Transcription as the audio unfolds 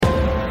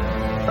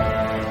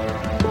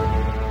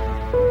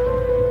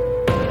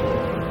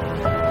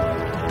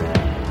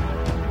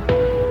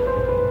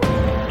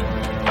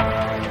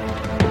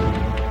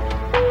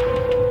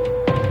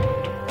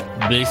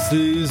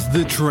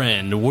The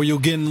Trend, where you'll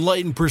get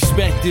enlightened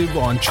perspective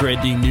on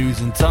trending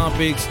news and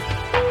topics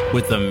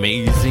with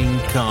amazing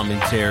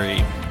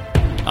commentary.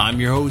 I'm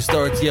your host,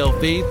 RTL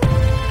Faith.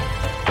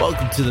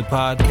 Welcome to the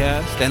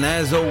podcast, and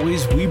as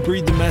always, we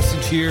breathe the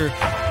message here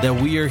that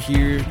we are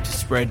here to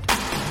spread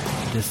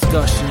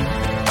discussion,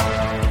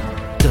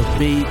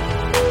 debate,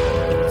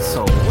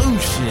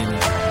 solution,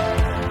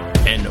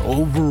 and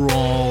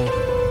overall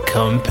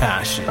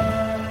compassion.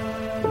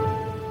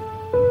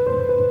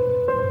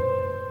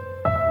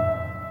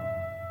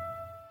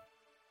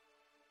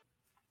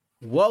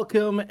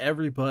 Welcome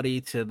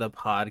everybody to the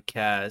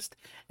podcast.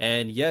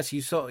 And yes,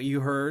 you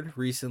heard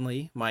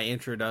recently my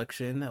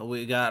introduction.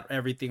 We got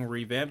everything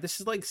revamped.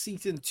 This is like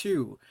season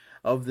 2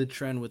 of the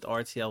Trend with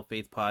RTL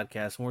Faith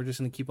podcast. And we're just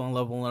going to keep on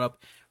leveling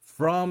up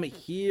from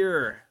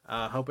here.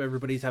 Hope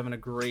everybody's having a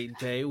great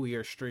day. We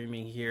are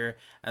streaming here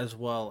as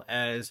well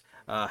as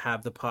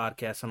have the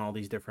podcast on all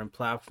these different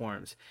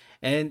platforms.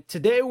 And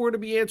today we're going to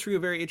be answering a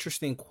very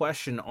interesting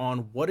question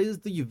on what is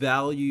the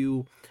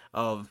value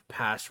of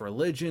past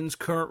religions,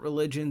 current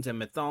religions, and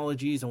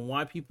mythologies, and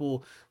why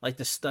people like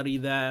to study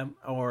them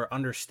or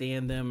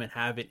understand them and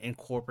have it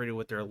incorporated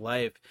with their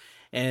life.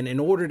 And in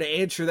order to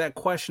answer that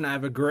question, I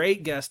have a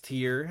great guest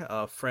here,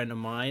 a friend of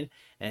mine,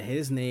 and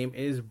his name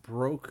is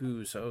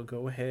Broku. So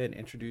go ahead and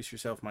introduce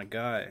yourself, my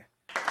guy.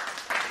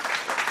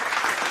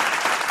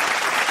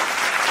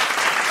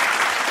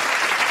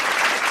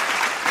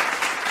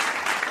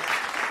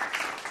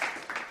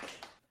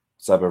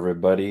 What's up,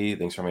 everybody?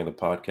 Thanks for having me on the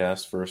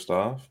podcast, first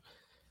off.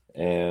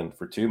 And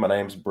for two, my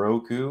name's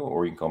Broku,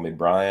 or you can call me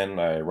Brian.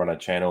 I run a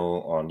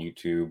channel on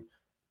YouTube,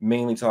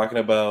 mainly talking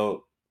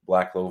about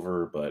Black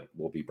Clover, but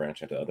we'll be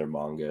branching into other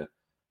manga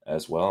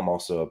as well. I'm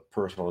also a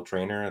personal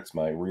trainer. It's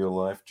my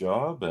real-life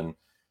job, and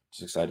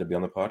just excited to be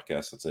on the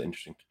podcast. It's an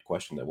interesting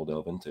question that we'll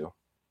delve into.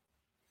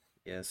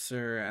 Yes,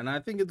 sir. And I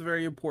think it's a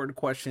very important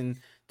question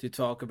to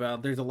talk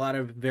about. There's a lot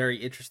of very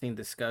interesting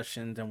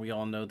discussions, and we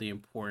all know the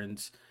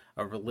importance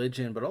of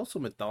religion, but also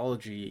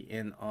mythology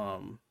in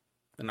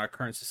our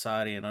current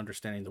society and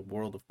understanding the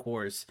world, of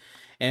course.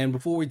 And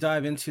before we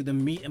dive into the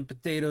meat and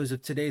potatoes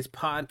of today's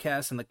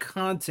podcast and the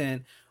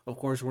content, of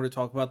course, we're going to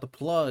talk about the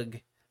plug.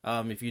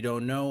 If you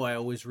don't know, I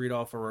always read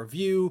off a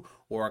review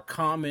or a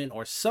comment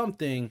or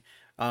something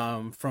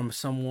from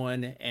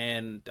someone,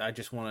 and I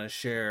just want to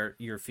share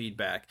your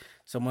feedback.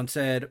 Someone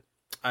said,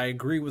 I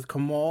agree with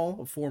Kamal,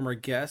 a former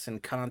guest. In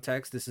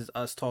context, this is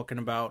us talking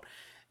about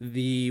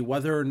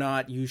whether or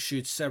not you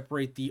should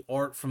separate the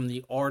art from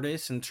the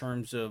artist in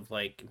terms of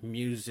like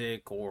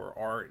music or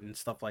art and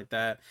stuff like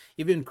that.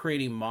 Even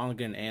creating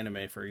manga and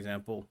anime, for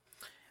example.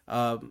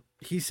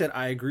 He said,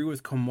 I agree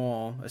with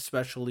Kamal,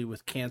 especially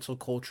with cancel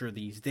culture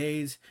these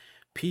days.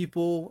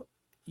 People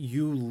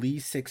you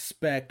least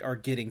expect are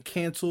getting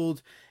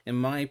canceled. In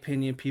my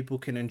opinion, people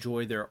can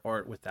enjoy their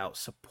art without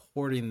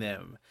supporting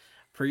them.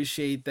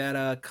 Appreciate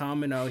that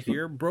comment out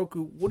here.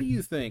 Broku, what do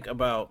you think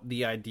about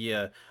the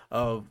idea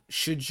of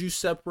should you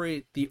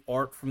separate the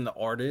art from the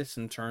artist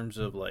in terms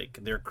of like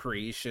their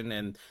creation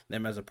and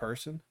them as a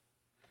person?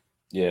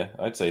 Yeah,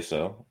 I'd say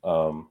so.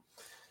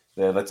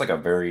 Yeah, that's like a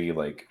very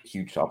like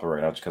huge topic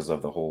right now just because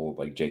of the whole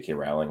like J.K.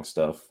 Rowling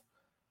stuff.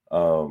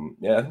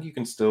 Yeah, I think you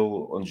can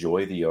still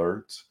enjoy the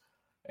art.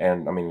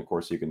 And I mean, of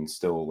course, you can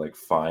still like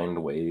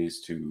find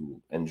ways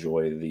to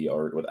enjoy the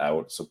art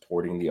without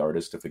supporting the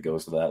artist if it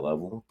goes to that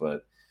level.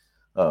 But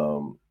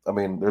I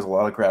mean, there's a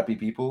lot of crappy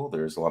people.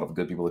 There's a lot of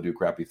good people that do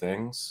crappy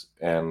things,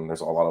 and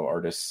there's a lot of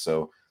artists.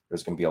 So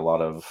there's going to be a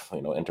lot of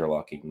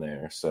interlocking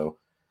there. So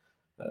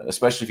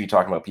especially if you're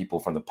talking about people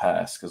from the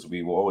past, because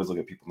we will always look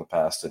at people in the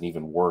past in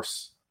even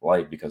worse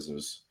light because it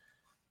was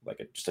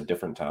like just a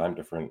different time,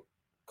 different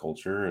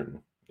culture, and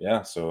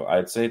yeah. So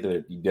I'd say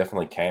that you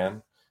definitely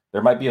can.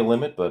 There might be a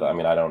limit, but I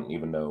mean, I don't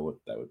even know what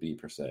that would be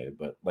per se.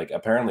 But like,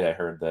 apparently, I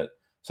heard that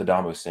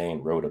Saddam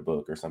Hussein wrote a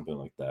book or something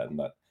like that, and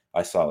that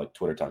I saw like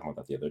Twitter talking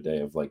about that the other day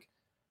of like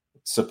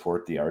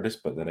support the artist,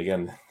 but then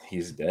again,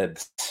 he's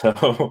dead.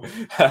 So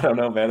I don't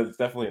know, man. It's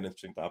definitely an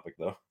interesting topic,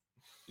 though.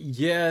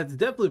 Yeah, it's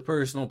definitely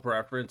personal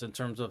preference in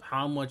terms of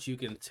how much you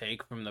can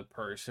take from the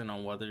person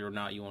on whether or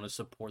not you want to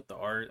support the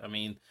art. I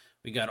mean,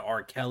 we got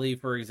R. Kelly,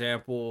 for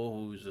example,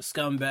 who's a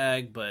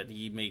scumbag, but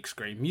he makes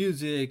great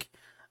music.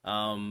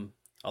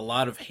 A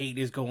lot of hate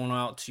is going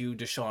out to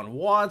Deshaun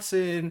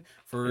Watson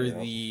for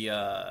the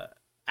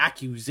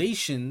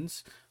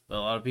accusations. But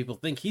a lot of people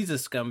think he's a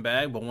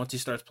scumbag, but once he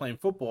starts playing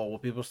football, will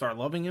people start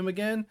loving him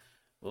again?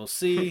 We'll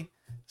see.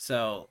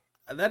 So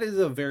that is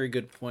a very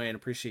good point.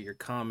 Appreciate your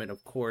comment,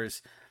 of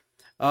course.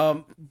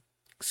 So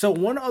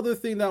one other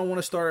thing that I want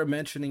to start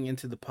mentioning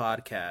into the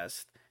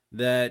podcast,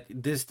 the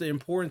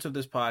importance of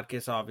this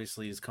podcast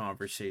obviously is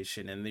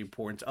conversation and the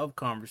importance of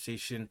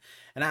conversation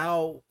and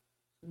how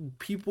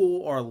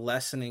people are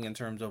lessening in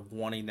terms of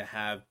wanting to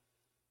have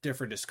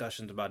different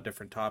discussions about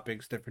different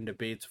topics, different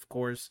debates, of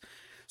course.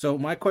 So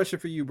my question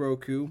for you,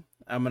 Broku,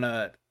 I'm going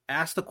to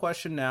ask the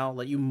question now,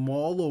 let you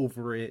mull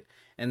over it,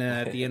 and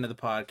then at the end of the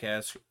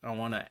podcast, I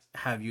want to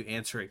have you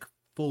answer it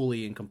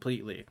fully and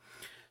completely.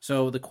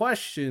 So the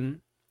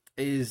question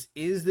is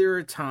there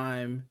a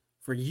time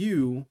for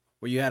you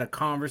where you had a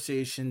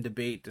conversation,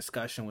 debate,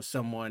 discussion with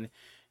someone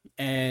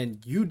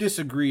and you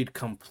disagreed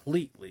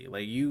completely.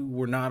 Like you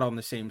were not on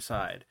the same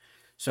side.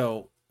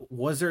 So,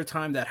 was there a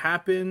time that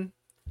happened?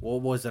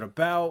 What was it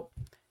about?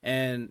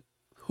 And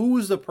who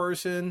was the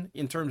person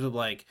in terms of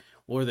like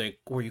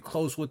were you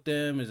close with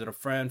them? Is it a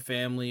friend,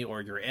 family,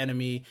 or your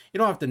enemy? You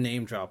don't have to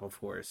name drop, of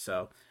course.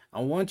 So,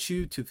 I want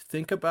you to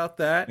think about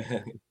that,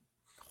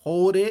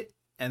 hold it,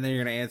 and then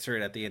you're gonna answer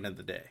it at the end of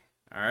the day.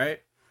 All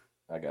right?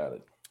 I got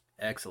it.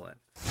 Excellent.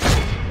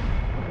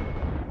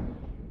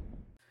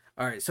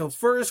 All right, so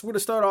first we're gonna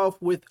start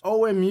off with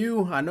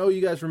OMU. I know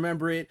you guys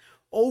remember it.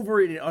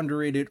 Overrated,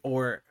 underrated,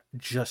 or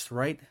just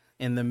right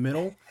in the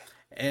middle.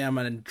 And I'm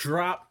gonna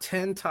drop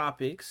 10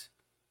 topics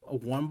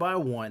one by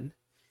one.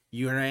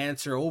 You're gonna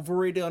answer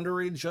overrated,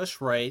 underrated,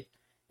 just right.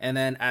 And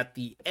then at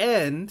the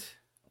end,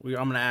 I'm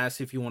gonna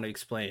ask if you want to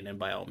explain, and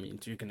by all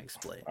means, you can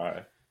explain. All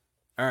right.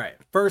 All right,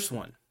 first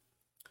one: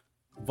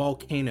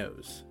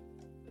 volcanoes,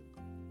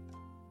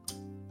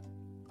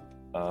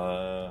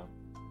 Uh,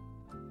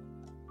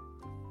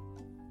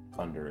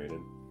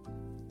 Underrated.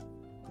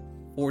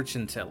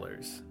 fortune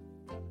tellers,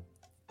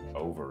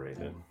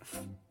 Overrated.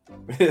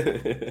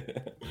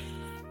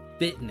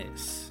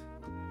 fitness,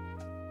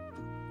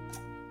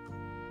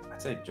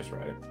 I'd say just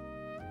right.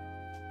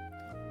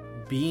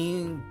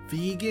 being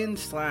vegan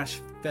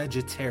slash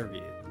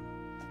vegetarian,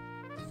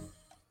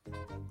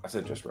 I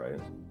said just right.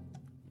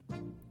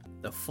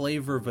 the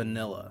flavor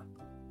vanilla,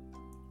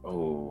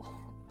 Oh,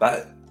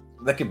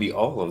 that could be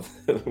all of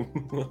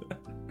them.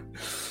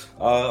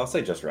 I'll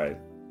say just right.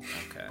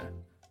 okay,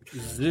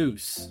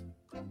 Zeus,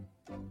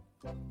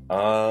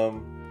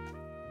 Um,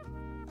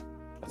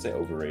 I'd say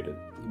overrated,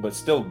 but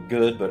still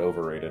good, but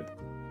overrated.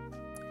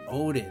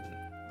 Odin,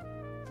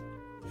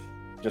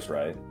 Just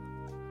right.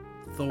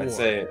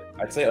 Thor,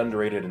 I'd say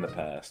underrated in the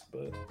past,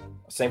 but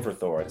same for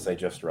Thor. I'd say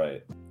just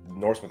right.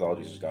 Norse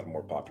mythology has just gotten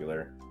more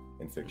popular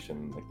in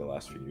fiction like the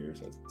last few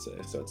years. I'd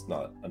say so. It's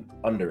not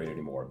underrated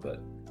anymore,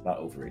 but not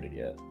overrated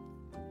yet.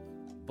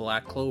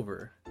 Black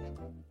Clover,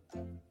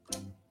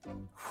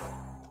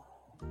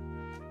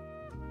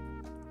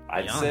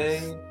 I'd be say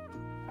honest.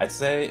 I'd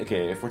say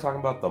okay. If we're talking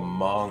about the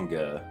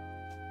manga,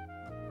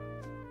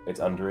 it's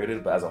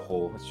underrated, but as a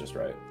whole, it's just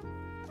right.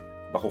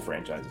 The whole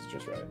franchise is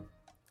just right.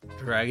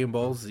 Dragon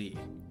Ball Z.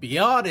 Be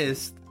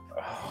honest.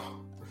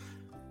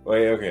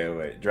 Wait, okay,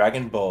 wait.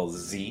 Dragon Ball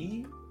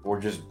Z or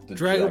just the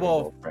Dragon Dragon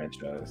Ball Ball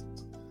franchise?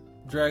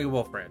 Dragon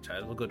Ball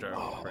franchise. We'll go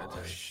Dragon Ball Oh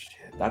franchise.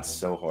 shit, that's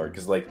so hard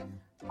because like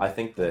I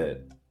think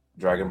that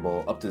Dragon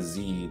Ball up to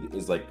Z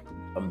is like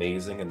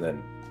amazing, and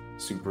then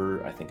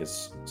Super I think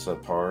is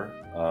subpar.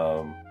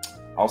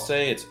 I'll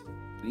say it's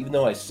even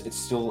though it's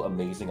still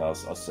amazing. I'll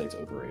say it's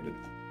overrated.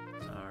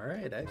 All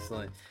right,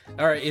 excellent.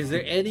 All right, is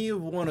there any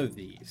of one of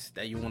these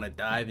that you want to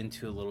dive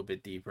into a little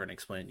bit deeper and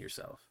explain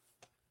yourself?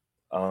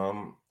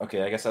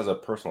 Okay, I guess as a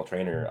personal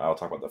trainer, I'll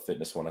talk about the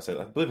fitness one. I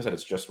believe I said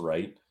it's just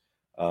right.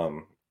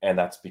 And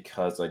that's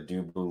because I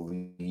do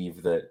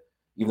believe that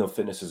even though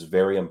fitness is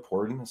very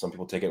important, some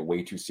people take it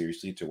way too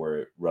seriously to where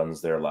it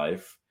runs their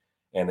life.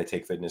 And they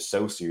take fitness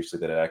so seriously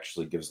that it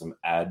actually gives them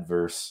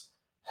adverse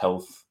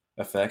health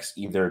effects,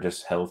 either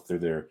just health through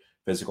their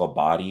physical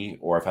body,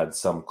 or I've had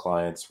some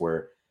clients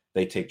where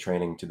they take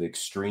training to the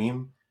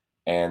extreme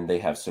and they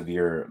have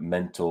severe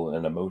mental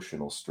and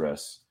emotional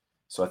stress.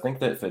 So I think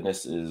that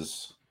fitness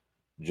is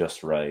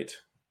just right.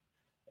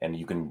 And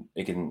it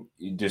can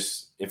you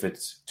just, if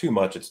it's too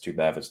much, it's too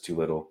bad. If it's too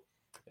little,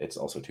 it's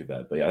also too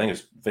bad. But yeah, I think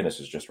fitness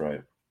is just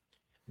right.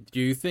 Do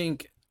you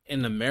think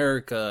in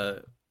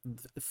America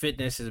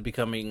fitness is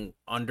becoming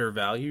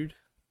undervalued?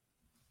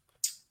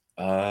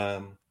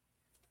 Um,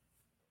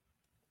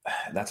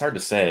 that's hard to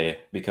say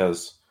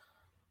because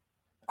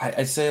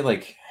I'd say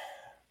like,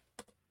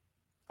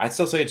 I'd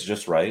still say it's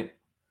just right.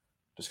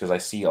 Just because I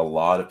see a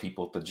lot of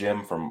people at the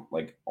gym from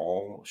like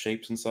all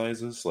shapes and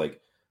sizes.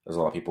 Like there's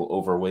a lot of people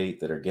overweight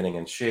that are getting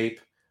in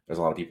shape. There's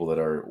a lot of people that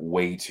are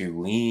way too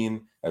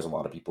lean. There's a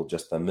lot of people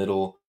just in the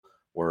middle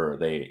where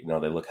they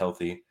look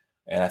healthy.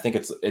 And I think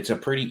it's a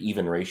pretty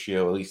even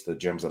ratio, at least the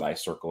gyms that I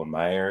circle in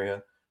my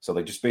area. So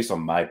like just based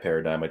on my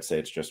paradigm, I'd say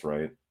it's just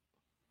right.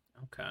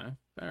 Okay,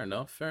 fair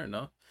enough. Fair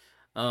enough.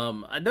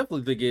 I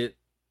definitely think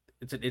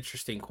it's an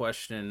interesting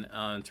question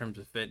in terms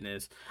of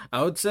fitness.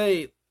 I would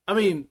say, I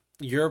mean,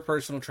 you're a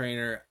personal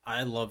trainer.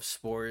 I love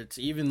sports.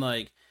 Even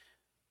like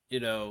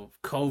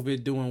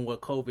COVID doing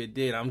what COVID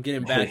did. I'm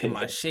getting back in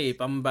my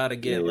shape. I'm about to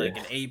get Yeah, like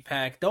an 8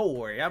 pack. Don't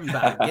worry, I'm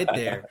about to get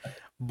there.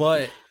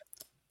 But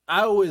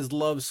I always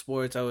love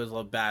sports. I always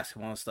love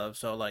basketball and stuff.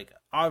 So like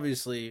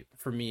obviously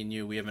for me and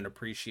you, we have an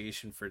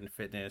appreciation for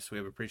fitness. We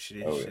have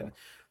oh yeah. appreciation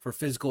for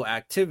physical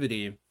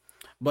activity.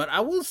 But I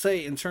will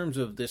say in terms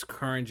of this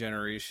current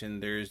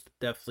generation, there's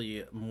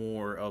definitely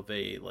more of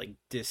a like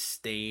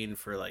disdain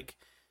for like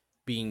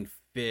being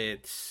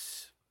fit,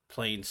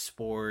 playing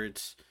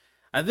sports.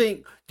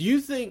 Do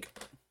you think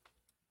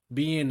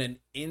being an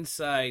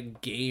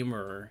inside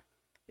gamer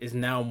is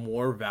now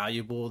more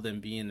valuable than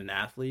being an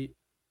athlete?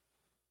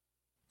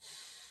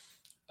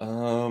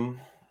 Um,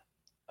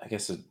 I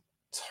guess it.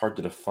 it's hard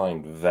to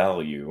define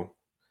value,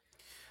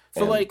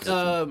 So and like because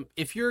it's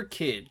if you're a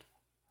kid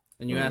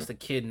and you mm, ask a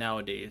kid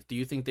nowadays, do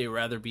you think they'd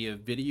rather be a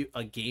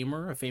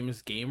gamer, a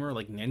famous gamer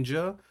like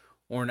Ninja,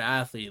 or an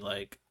athlete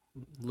like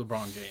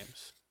LeBron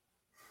James?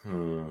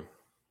 hmm,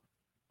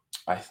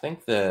 I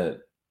think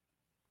that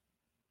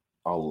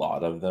a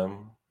lot of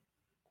them,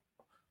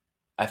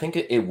 I think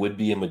it would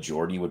be a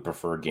majority would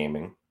prefer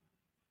gaming,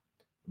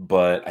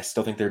 but I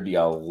still think there'd be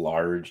a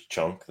large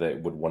chunk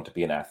that would want to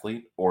be an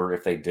athlete, or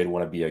if they did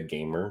want to be a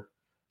gamer,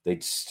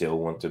 they'd still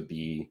want to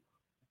be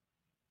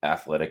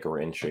athletic or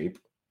in shape.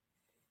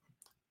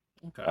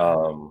 Okay.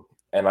 Um,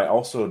 and I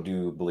also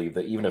do believe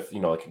that even if,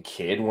 like a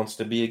kid wants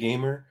to be a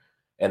gamer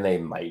and they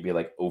might be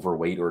like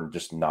overweight or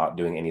just not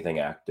doing anything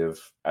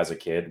active as a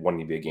kid,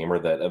 wanting to be a gamer,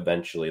 that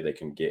eventually they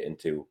can get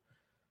into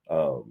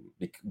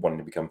wanting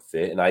to become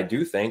fit. And I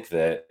do think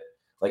that,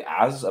 like,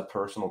 as a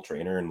personal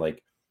trainer and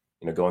like,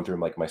 going through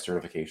like my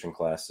certification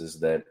classes,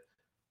 that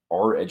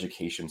our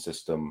education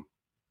system,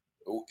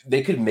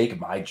 they could make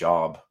my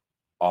job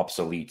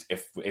obsolete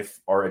if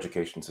our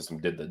education system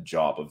did the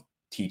job of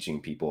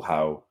teaching people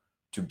how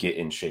to get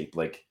in shape.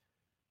 Like,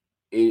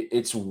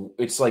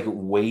 it's like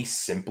way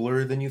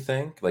simpler than you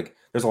think. Like,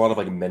 there's a lot of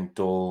like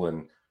mental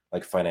and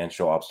like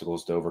financial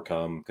obstacles to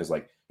overcome, because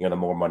like, the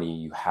more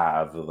money you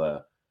have,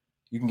 the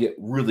you can get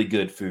really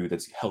good food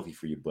that's healthy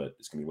for you, but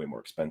it's gonna be way more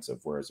expensive.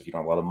 Whereas if you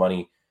don't have a lot of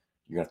money,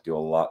 you're gonna have to do a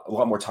lot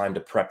more time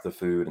to prep the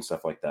food and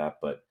stuff like that.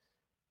 But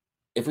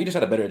if we just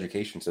had a better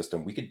education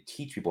system, we could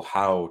teach people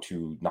how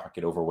to not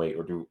get overweight,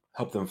 or to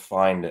help them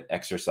find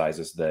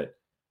exercises that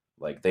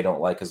like they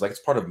don't like. Because like, it's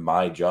part of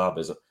my job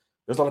is,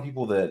 there's a lot of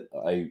people that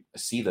I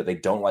see that they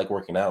don't like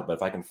working out, but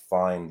if I can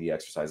find the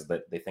exercises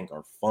that they think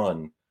are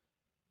fun,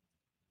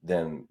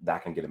 then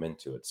that can get them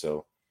into it.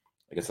 So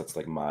I guess that's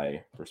like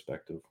my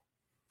perspective.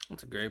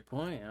 That's a great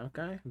point.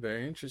 Okay,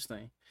 very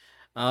interesting.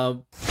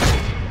 Um,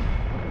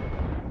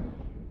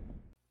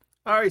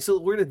 all right, so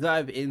we're gonna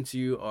dive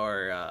into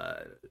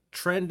our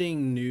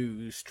trending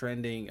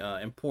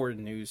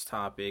important news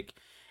topic,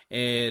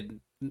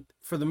 and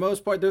for the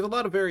most part, there's a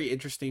lot of very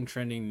interesting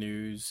trending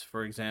news.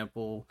 For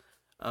example,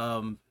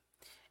 um,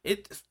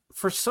 it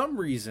for some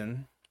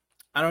reason,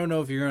 I don't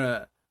know if you're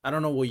gonna, I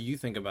don't know what you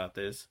think about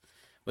this,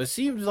 but it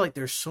seems like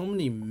there's so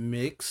many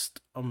mixed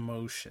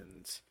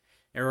emotions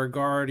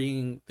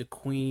regarding the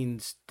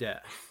Queen's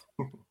death.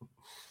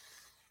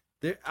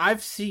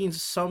 I've seen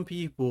some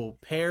people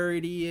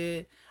parody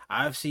it.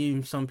 I've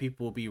seen some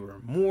people be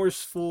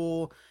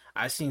remorseful.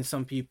 I've seen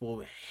some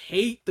people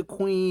hate the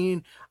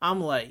queen.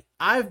 I'm like,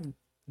 I've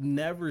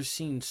never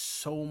seen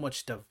so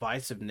much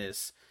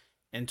divisiveness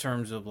in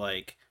terms of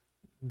like,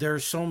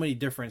 there's so many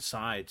different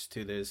sides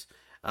to this.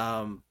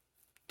 Um,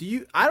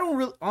 I don't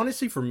really,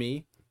 honestly, for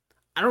me,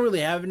 I don't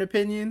really have an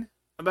opinion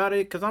about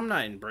it because I'm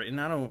not in Britain.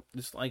 I don't,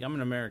 just like, I'm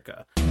in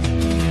America.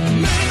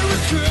 America!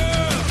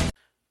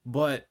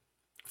 But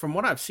from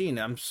what I've seen,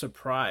 I'm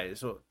surprised.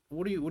 So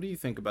what do you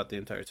think about the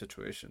entire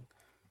situation?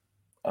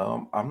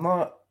 Um, I'm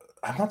not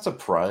I'm not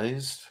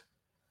surprised,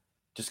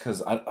 just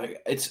because I don't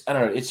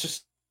know, it's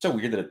just so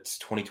weird that it's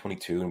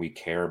 2022 and we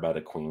care about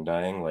a queen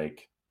dying.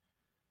 Like,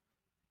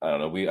 I don't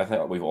know, I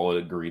think we've all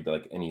agreed that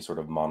like any sort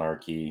of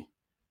monarchy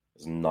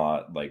is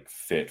not like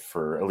fit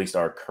for at least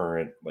our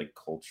current like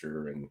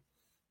culture and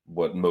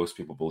what most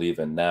people believe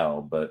in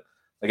now. But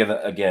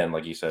again,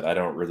 like you said, I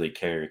don't really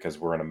care because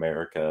we're in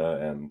America.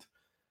 And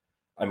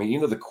I mean,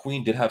 even though the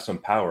queen did have some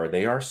power,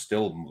 they are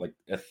still like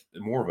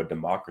more of a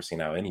democracy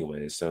now,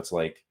 anyways. So it's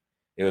like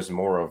it was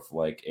more of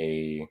like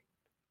a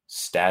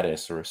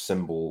status or a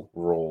symbol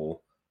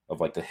role of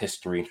like the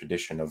history and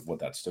tradition of what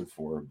that stood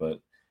for.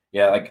 But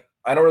yeah, like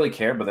I don't really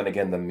care. But then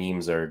again, the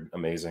memes are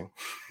amazing.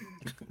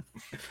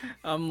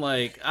 I'm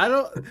like, I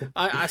don't,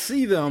 I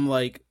see them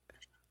like,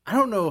 I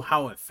don't know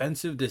how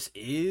offensive this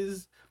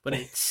is, but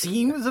it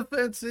seems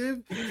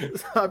offensive.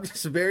 So I'm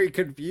just very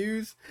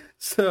confused.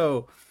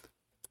 So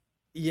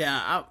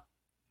yeah,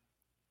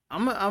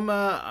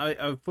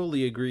 I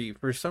fully agree.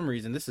 For some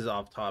reason, this is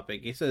off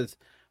topic. It says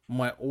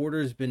my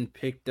order's been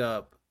picked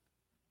up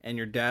and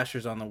your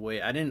dasher's on the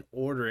way. I didn't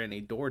order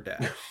any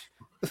DoorDash.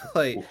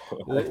 Like,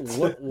 what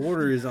What?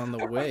 order is on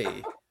the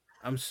way?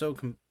 I'm so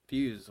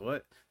confused.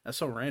 What? That's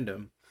so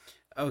random.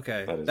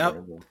 Okay, That is that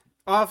random.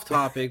 off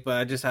topic, but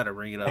I just had to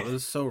bring it up. It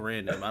was so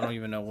random. I don't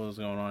even know what was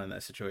going on in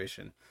that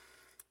situation.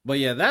 But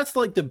yeah, that's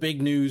like the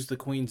big news. The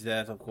Queen's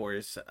death, of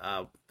course.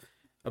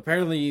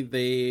 Apparently,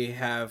 they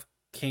have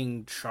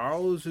King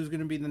Charles, who's going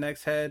to be the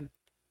next head.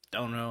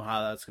 Don't know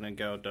how that's going to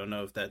go. Don't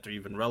know if that's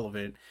even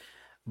relevant.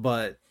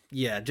 But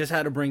yeah, just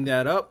had to bring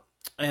that up.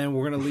 And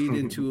we're going to lead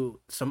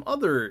into some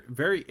other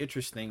very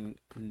interesting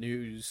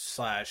news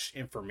slash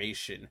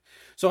information.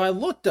 So I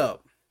looked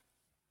up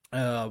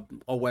a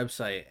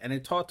website and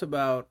it talked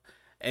about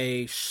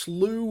a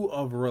slew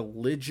of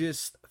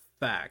religious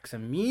facts.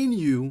 And me and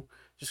you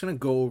just going to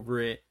go over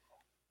it,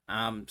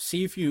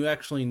 see if you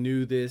actually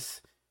knew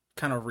this,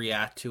 kind of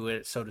react to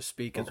it, so to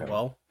speak, as Okay.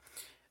 well.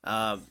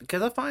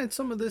 Because I find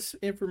some of this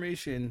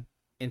information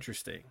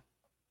interesting.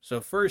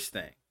 So, first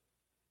thing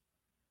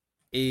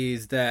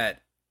is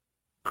that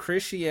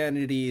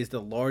Christianity is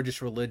the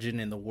largest religion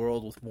in the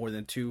world with more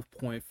than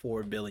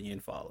 2.4 billion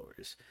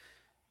followers.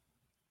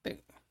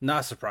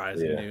 Not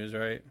surprising Yeah. news,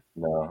 right?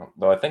 No,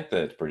 though I think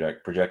that it's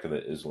projected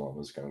that Islam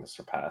is going to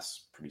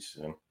surpass pretty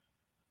soon.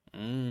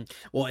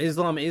 Well,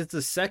 Islam is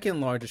the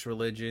second largest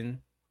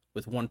religion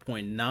with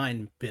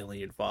 1.9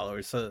 billion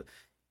followers. So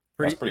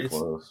That's pretty, pretty it's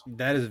close.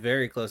 that is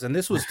very close. And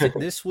this was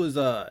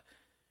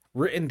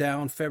written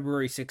down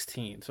February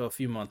 16th, so a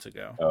few months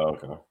ago. Oh,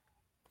 okay.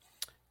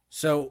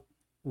 So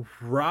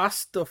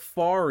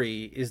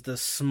Rastafari is the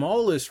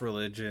smallest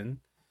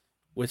religion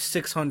with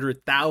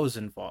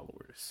 600,000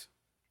 followers.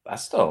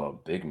 That's still a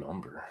big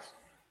number.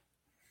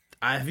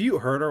 Have you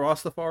heard of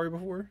Rastafari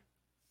before?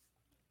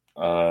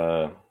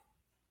 Uh,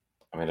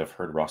 I mean, I've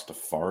heard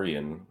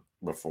Rastafarian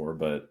before,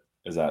 but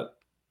is that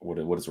what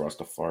is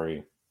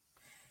Rastafari?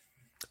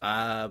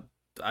 Uh,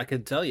 I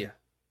could tell you,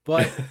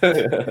 but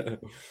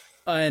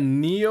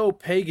neo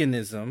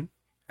paganism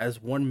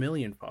has 1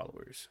 million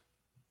followers.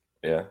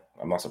 Yeah,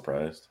 I'm not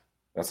surprised.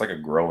 That's like a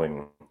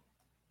growing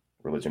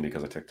religion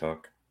because of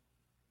TikTok.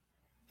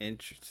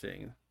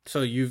 Interesting.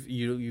 So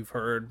you've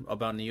heard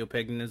about neo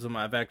paganism?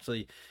 I've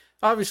actually,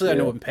 obviously, I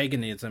know Yeah. what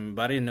paganism,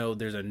 but I didn't know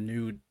there's a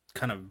new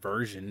kind of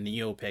version,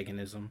 neo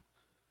paganism.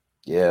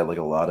 Yeah, like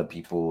a lot of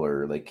people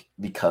are like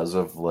because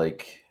of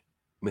like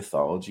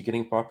mythology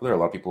getting popular, a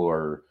lot of people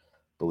are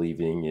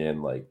believing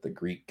in like the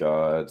Greek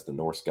gods, the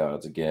Norse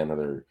gods again, or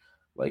they're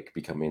like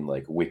becoming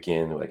like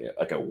Wiccan,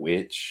 like a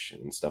witch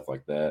and stuff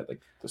like that,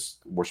 like this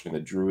worshiping the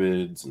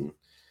druids and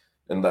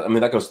that, I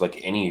mean that goes to like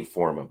any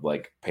form of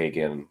like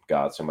pagan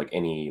gods from like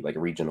any like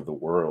region of the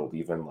world,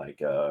 even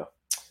like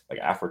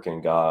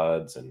African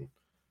gods and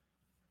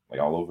like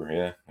all over.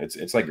 Yeah,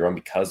 it's like growing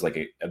because like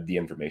of the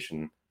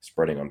information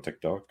spreading on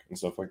TikTok and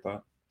stuff like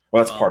that.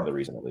 Well, that's part Well, of the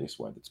reason at least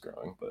why it's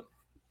growing. But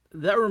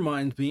that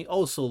reminds me,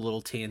 also a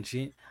little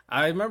tangent.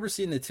 I remember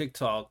seeing a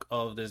TikTok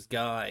of this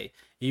guy.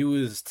 He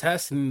was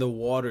testing the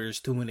waters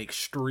to an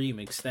extreme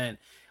extent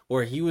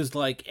where he was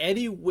like,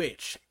 Eddie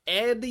Witch,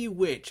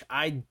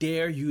 I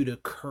dare you to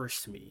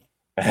curse me.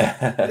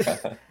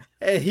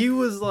 And he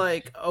was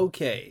like,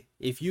 okay,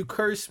 if you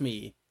curse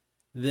me,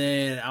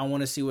 then I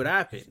want to see what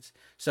happens.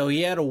 So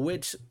he had a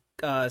witch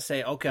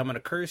say, okay, I'm going to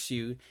curse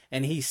you.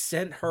 And he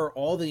sent her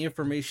all the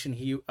information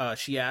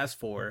she asked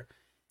for,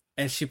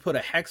 and she put a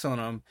hex on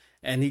him,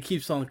 and he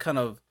keeps on kind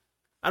of,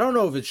 I don't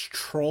know if it's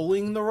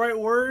trolling the right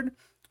word,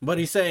 but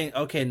he's saying,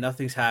 okay,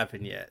 nothing's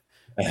happened yet.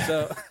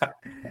 So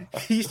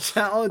he's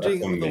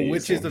that's challenging the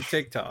witches amazing. of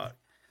TikTok.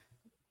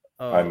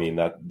 I Oh, mean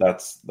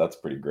that's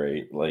pretty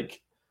great.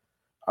 Like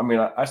I mean,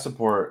 I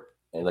support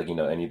like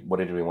any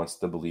what anybody wants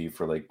to believe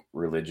for like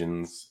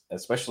religions,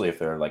 especially if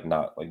they're like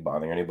not like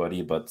bothering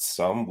anybody. But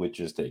some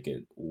witches take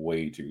it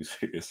way too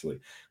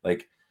seriously.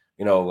 Like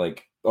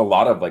like a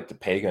lot of like the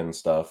pagan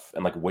stuff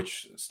and like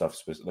witch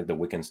stuff, like the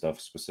Wiccan stuff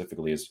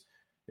specifically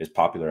is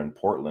popular in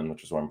Portland,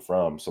 which is where I'm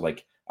from. So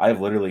like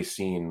I've literally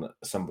seen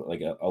some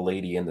like a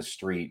lady in the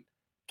street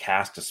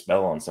cast a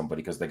spell on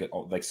somebody because they get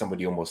like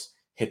somebody almost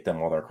hit them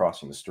while they're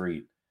crossing the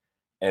street.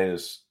 And it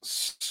is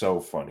so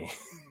funny.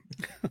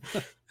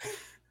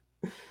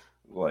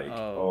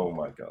 Like, oh oh,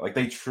 my god. Like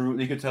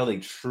you could tell they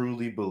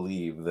truly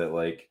believe that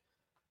like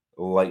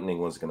lightning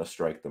was gonna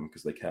strike them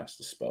because they cast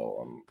a spell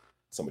on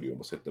somebody who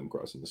almost hit them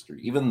crossing the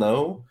street. Even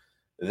though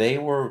they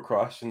were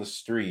crossing the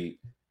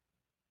street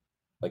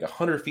like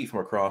 100 feet from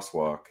a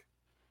crosswalk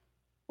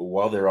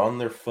while they're on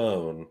their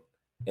phone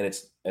and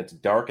it's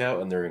dark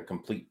out and they're in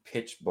complete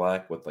pitch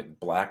black with like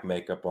black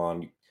makeup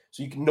on.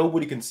 So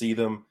nobody can see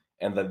them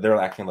and that they're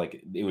acting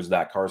like it was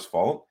that car's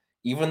fault.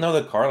 Even though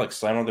the car like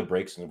slammed on the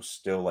brakes and it was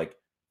still like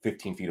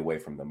 15 feet away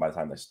from them by the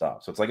time they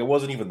stopped. So it's like it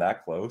wasn't even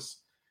that close.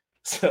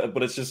 So,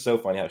 but it's just so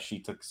funny how she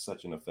took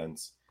such an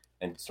offense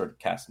and started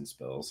casting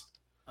spells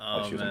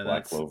like oh she was in man,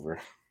 Black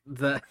Clover.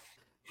 that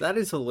that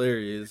is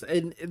hilarious,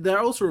 and that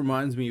also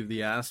reminds me of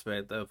the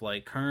aspect of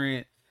like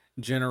current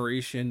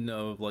generation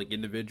of like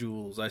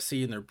individuals I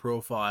see in their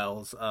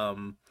profiles,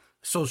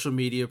 social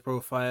media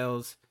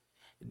profiles,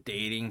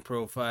 dating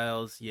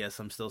profiles. Yes,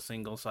 I'm still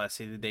single, so I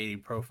see the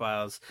dating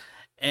profiles,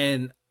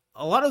 and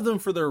a lot of them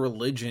for their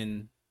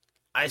religion.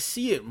 I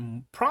see it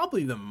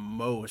probably the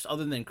most,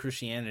 other than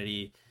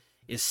Christianity,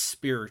 is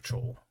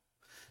spiritual.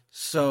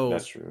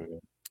 That's So true.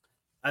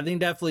 I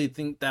definitely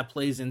think that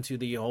plays into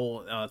the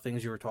whole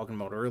things you were talking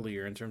about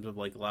earlier in terms of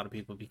like a lot of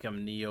people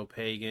become neo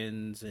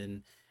pagans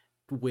and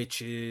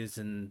witches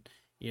and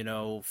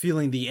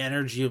feeling the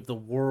energy of the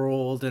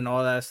world and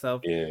all that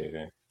stuff. Yeah, yeah,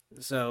 yeah.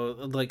 So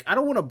like I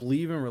don't want to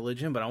believe in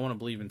religion, but I want to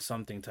believe in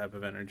something type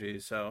of energy.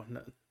 So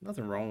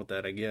nothing wrong with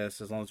that, I guess,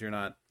 as long as you're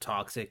not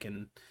toxic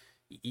and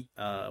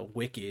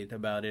wicked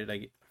about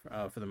it.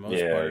 For the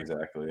most Yeah, part.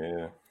 exactly.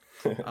 Yeah.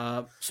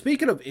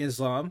 Speaking of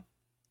Islam,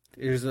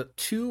 there's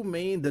two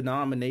main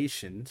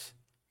denominations: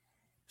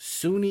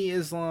 Sunni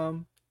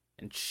Islam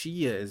and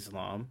Shia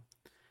Islam.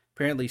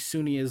 Apparently,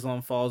 Sunni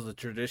Islam follows the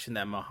tradition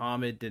that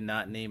Muhammad did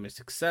not name a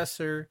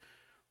successor,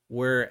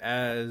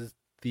 whereas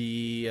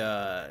the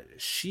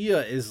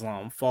Shia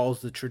Islam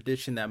follows the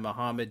tradition that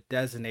Muhammad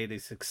designated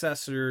a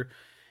successor,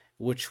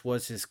 which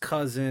was his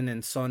cousin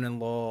and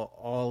son-in-law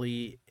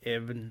Ali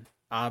ibn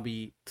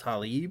Abi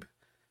Talib.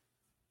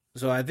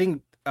 So I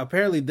think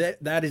apparently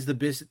that is the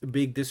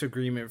big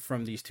disagreement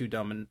from these two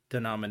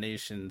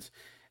denominations,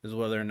 is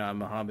whether or not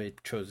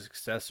Muhammad chose a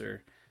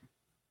successor.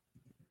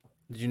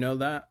 Did you know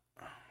that?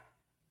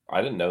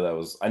 I didn't know that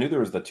was. I knew there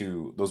was the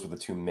two. Those were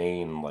the two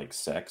main like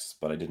sects,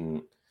 but I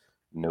didn't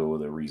know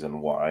the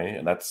reason why.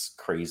 And that's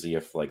crazy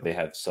if like they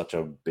have such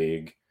a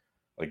big,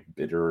 like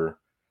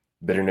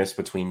bitterness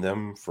between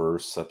them for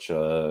such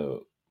a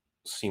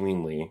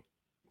seemingly,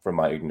 from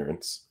my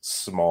ignorance,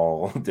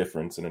 small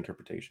difference in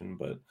interpretation.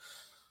 But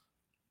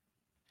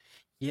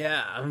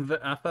Yeah,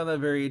 I found that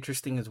very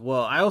interesting as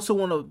well. I also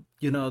want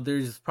to,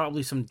 there's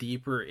probably some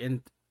deeper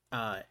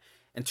uh,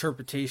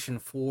 interpretation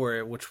for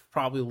it, which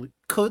probably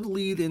could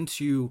lead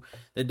into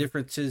the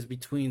differences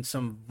between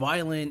some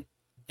violent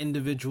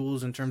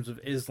individuals in terms of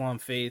Islam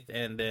faith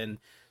and then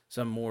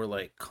some more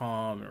like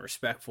calm and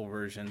respectful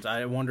versions.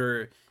 I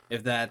wonder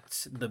if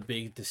that's the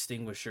big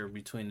distinguisher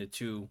between the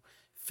two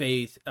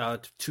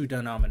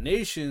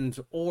denominations,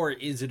 or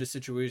is it a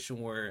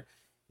situation where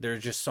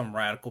there's just some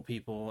radical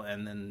people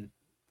and then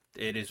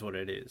it is what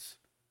it is.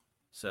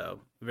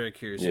 So, very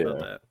curious about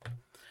yeah, that.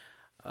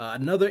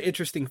 Another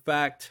interesting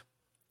fact: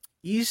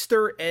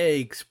 Easter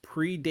eggs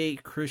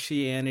predate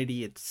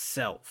Christianity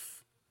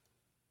itself.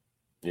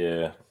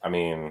 yeah. I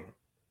mean,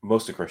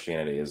 most of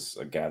Christianity is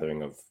a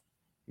gathering of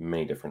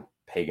many different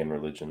pagan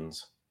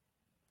religions.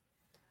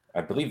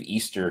 I believe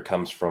Easter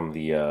comes from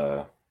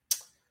the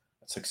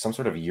it's like some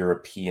sort of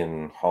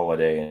European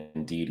holiday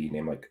and deity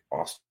named like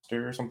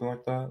Auster or something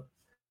like that.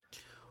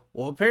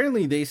 Well,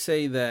 apparently they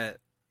say that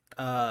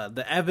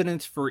the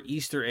evidence for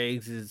Easter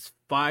eggs is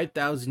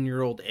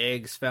 5,000-year-old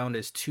eggs found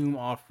as tomb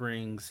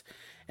offerings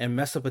in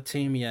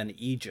Mesopotamia and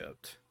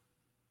Egypt.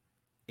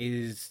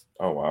 Is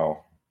Oh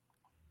wow.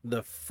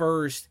 the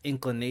first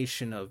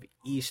inclination of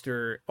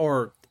Easter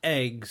or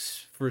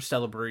eggs for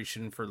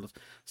celebration for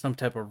some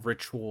type of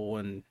ritual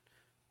and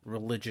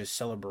religious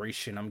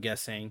celebration, I'm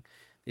guessing.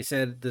 They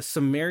said the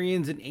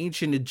Sumerians and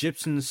ancient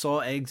Egyptians saw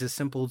eggs as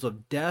symbols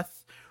of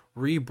death,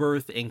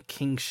 rebirth, and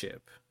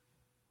kingship.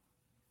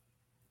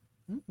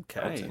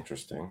 That's Okay.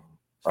 interesting.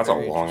 It's That's a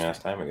very long ass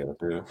interesting. time ago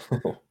too.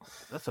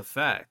 That's a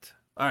fact.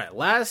 All right,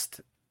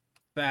 last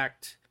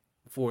fact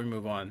before we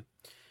move on.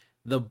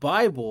 The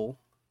Bible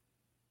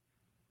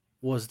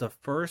was the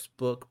first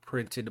book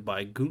printed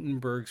by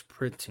Gutenberg's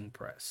printing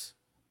press.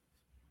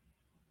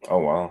 Oh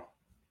wow.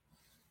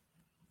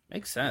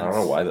 Makes I don't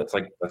know sense. why that's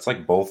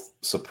like both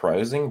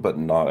surprising but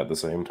not at the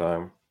same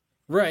time.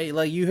 Right,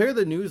 like you hear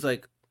the news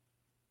like,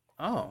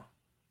 "Oh,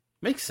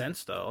 makes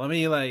sense though." I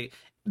mean, like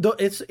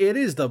it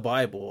is the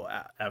Bible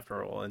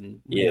after all,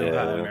 and we know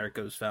how Yeah.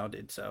 America was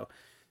founded, so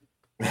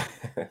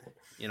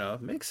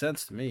it makes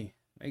sense to me.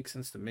 Makes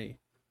sense to me.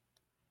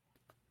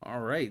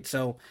 All right,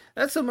 so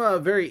that's some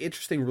very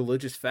interesting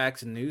religious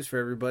facts and news for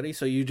everybody.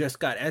 So you just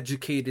got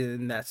educated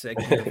in that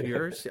segment of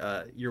yours.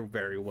 You're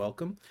very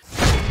welcome.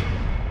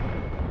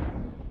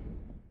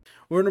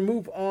 We're gonna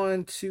move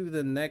on to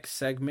the next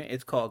segment.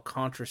 It's called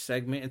Contra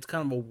segment. It's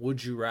kind of a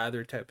would you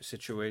rather type of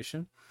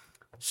situation.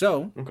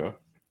 So Okay.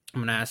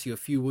 I'm gonna ask you a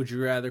few would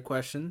you rather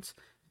questions.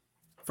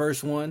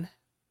 First one: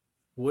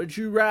 would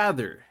you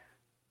rather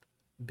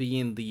be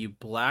in the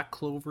Black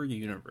Clover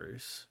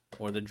universe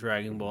or the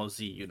Dragon Ball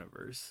Z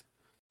universe?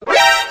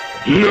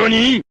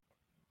 NANI?!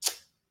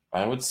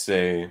 I would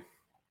say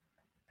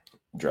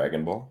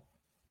Dragon Ball.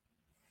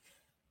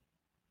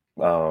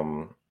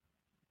 Um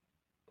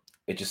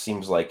it just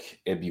seems like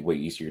it'd be way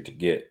easier to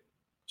get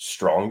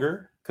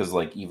stronger because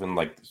like even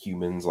like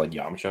humans like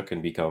Yamcha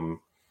can become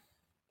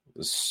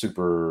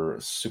super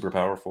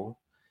powerful.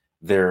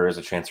 There is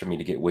a chance for me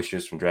to get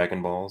wishes from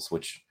Dragon Balls,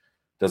 which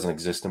doesn't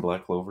exist in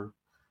Black Clover.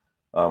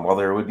 While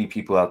there would be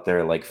people out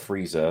there like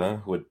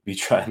Frieza who would be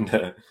trying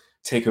to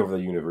take over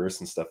the universe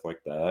and stuff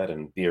like that,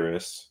 and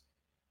Beerus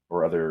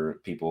or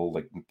other people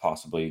like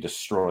possibly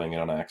destroying it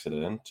on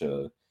accident.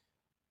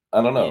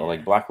 I don't know,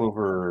 like Yeah, Black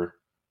Clover.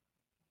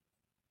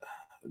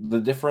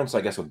 The difference,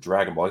 I guess, with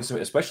Dragon Ball,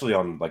 especially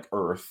on like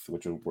Earth,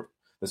 which is where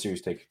the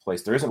series takes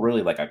place, there isn't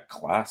really like a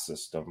class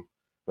system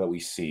that we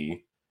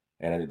see,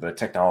 and the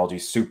technology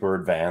is super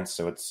advanced,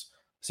 so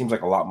seems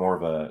like a lot more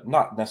of a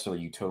not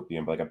necessarily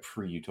utopian, but like a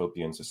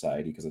pre-utopian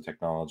society because of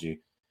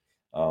technology.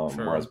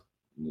 Whereas sure.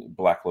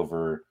 Black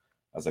Clover,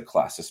 as a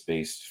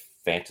classes-based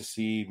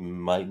fantasy,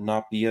 might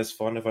not be as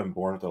fun if I'm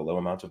born with a low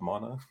amount of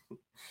mana.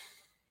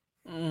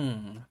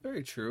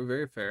 Very true.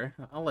 Very fair.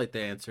 I like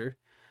the answer.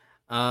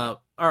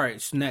 All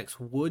right. So next,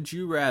 would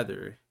you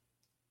rather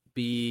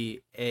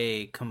be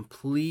a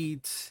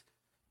complete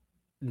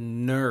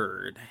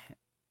nerd,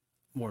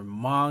 more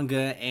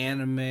manga,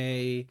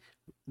 anime,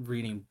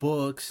 reading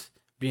books,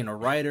 being a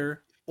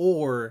writer,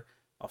 or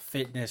a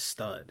fitness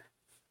stud?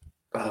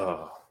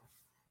 Oh,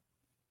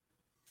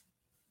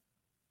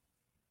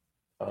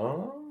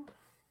 um,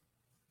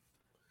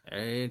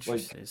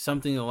 like Interesting.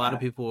 Something a lot of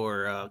I people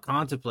are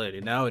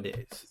contemplating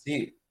nowadays.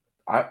 see.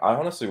 I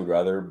honestly would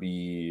rather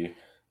be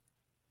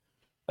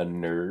a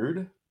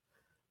nerd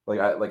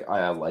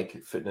I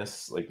like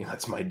fitness. Like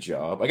that's my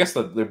job. I guess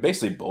that they're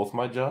basically both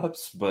my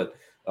jobs, but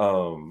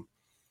um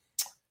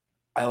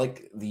I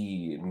like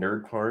the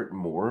nerd part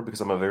more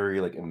because I'm a very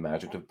like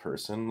imaginative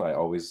person. I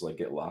always like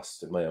get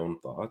lost in my own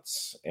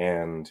thoughts,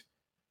 and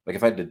like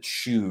if I had to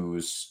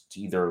choose to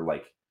either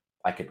like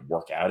I could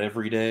work out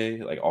every day,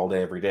 like all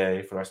day every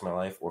day for the rest of my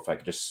life, or if I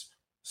could just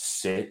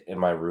sit in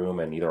my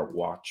room and either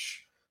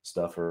watch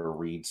stuff or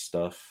read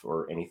stuff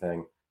or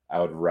anything, I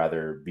would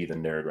rather be the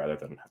nerd rather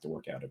than have to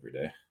work out every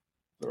day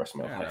for the rest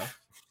of my Fair enough.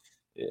 life.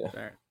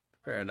 Yeah.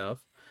 Fair enough.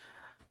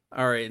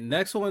 All right,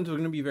 next one's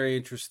going to be very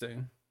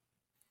interesting.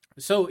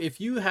 So, if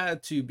you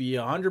had to be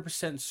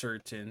 100%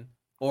 certain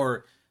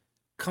or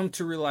come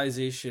to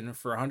realization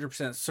for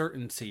 100%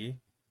 certainty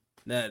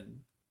that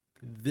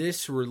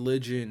this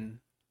religion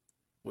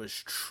was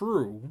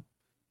true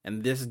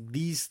and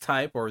these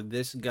type or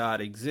this god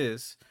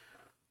exists,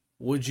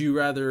 would you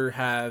rather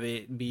have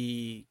it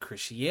be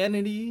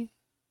Christianity?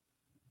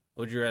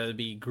 Would you rather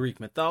be Greek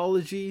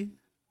mythology?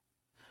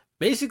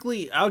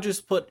 Basically, I'll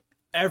just put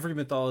every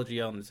mythology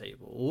on the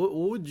table. What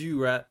would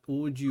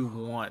you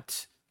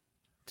want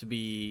to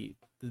be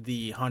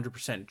the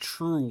 100%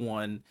 true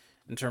one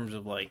in terms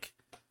of like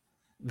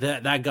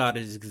that god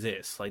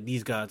exists, like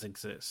these gods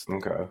exist?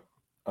 Okay.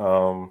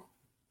 Um,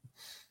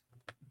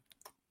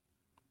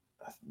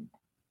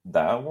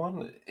 that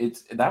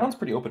one's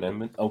pretty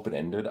open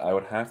ended. I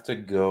would have to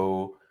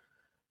go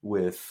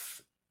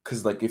with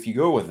because like if you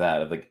go with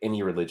that of like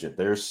any religion,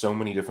 there's so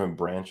many different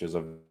branches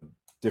of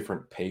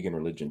different pagan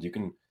religions. You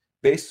can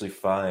basically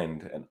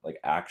find an like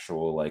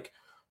actual like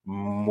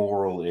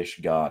moral-ish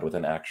god with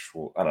an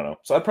actual I don't know.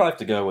 So I'd probably have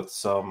to go with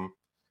some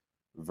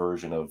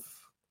version of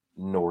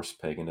Norse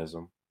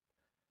paganism.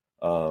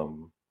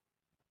 Um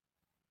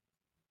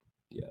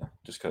yeah,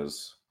 just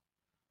because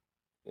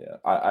yeah,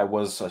 I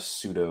was a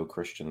pseudo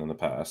Christian in the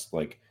past,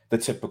 like the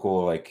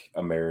typical like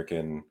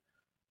American Yeah.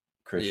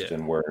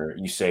 Christian where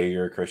you say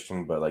you're a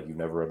Christian, but like you've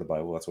never read the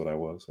Bible. That's what I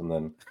was, and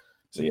then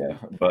so yeah,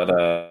 but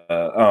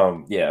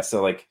yeah,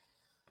 so like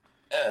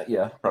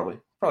yeah, probably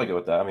go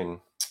with that. I mean,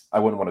 I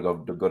wouldn't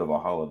want to go to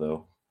Valhalla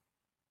though.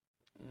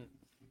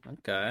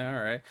 Okay,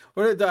 all right.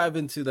 We're gonna dive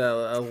into that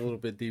a little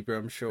bit deeper,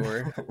 I'm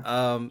sure.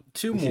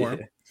 Two more.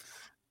 Yeah.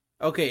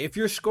 Okay, if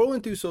you're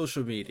scrolling through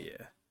social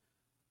media,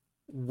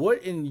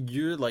 what in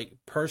your like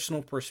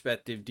personal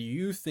perspective do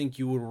you think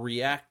you would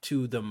react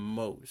to the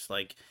most?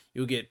 Like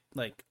you'll get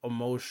like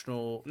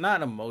emotional,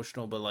 not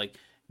emotional, but like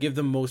give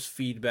the most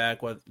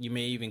feedback. What you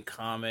may even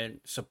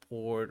comment,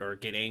 support, or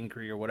get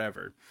angry or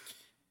whatever.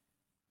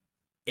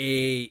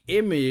 A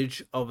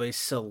image of a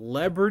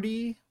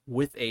celebrity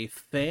with a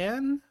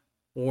fan,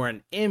 or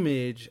an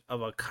image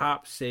of a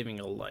cop saving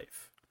a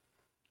life.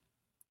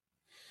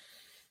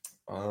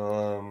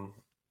 Um.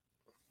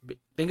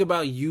 Think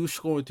about you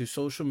scrolling through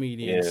social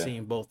media and Yeah.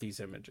 seeing both these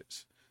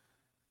images.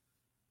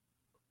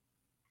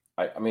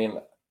 I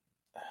mean,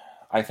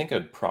 I think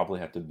I'd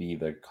probably have to be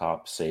the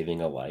cop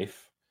saving a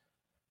life,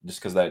 just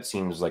because that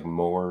seems like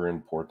more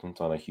important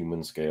on a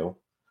human scale.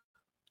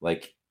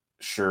 Like,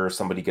 sure,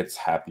 somebody gets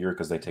happier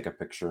because they take a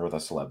picture with a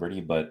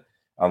celebrity, but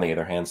on the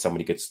other hand,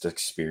 somebody gets to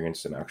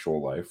experience an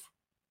actual life.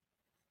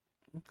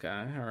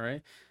 Okay, all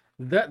right.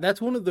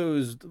 That's one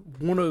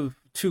of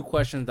two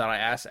questions that I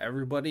ask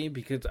everybody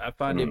because I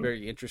find it Mhm.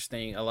 very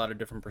interesting. A lot of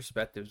different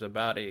perspectives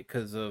about it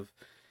because of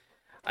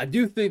I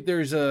do think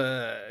there's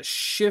a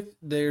shift.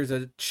 There's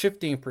a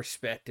shifting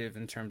perspective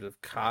in terms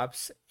of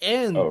cops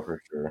and Oh, for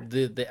sure.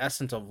 the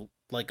essence of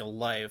like a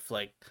life.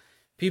 Like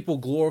people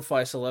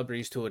glorify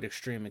celebrities to an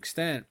extreme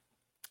extent,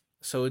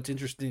 so it's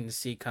interesting to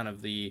see kind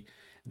of the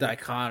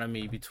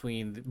dichotomy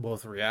between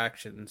both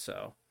reactions.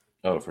 So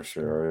Oh, for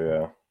sure.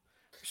 Yeah.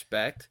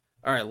 respect.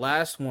 All right,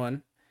 last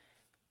one.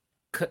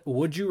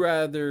 Would you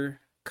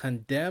rather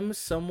condemn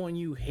someone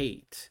you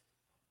hate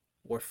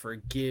or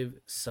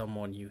forgive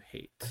someone you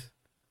hate?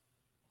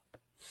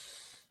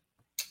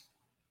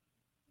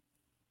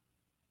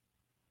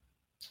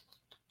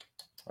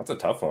 That's a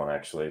tough one,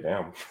 actually.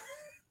 Damn.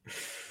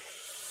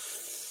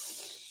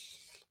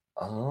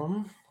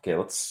 Okay,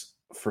 let's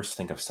first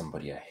think of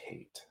somebody I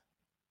hate.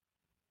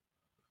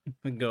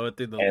 Go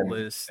through the And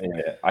list.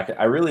 yeah,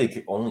 I really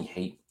could only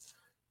hate,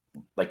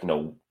 like,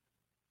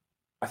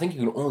 I think you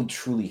can only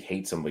truly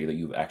hate somebody that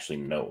you've actually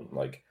known.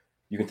 Like,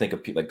 you can think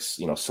of like,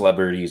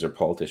 celebrities or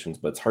politicians,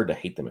 but it's hard to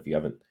hate them if you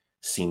haven't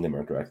seen them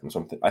or interacted with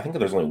them. So I think that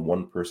there's only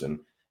one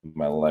person in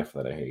my life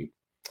that I hate.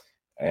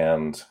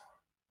 And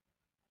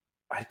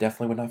I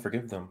definitely would not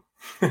forgive them.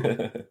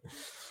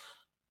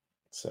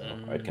 So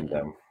I'd Mm,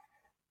 condemn.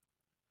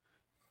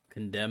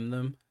 condemn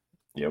them.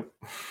 Yep.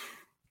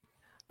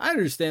 I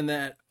understand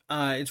that.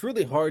 It's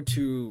really hard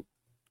to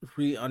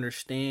really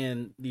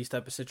understand these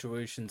type of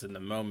situations in the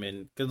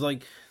moment because,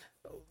 like,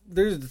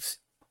 there's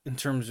in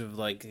terms of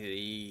like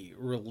a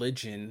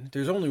religion,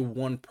 there's only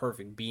one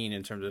perfect being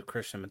in terms of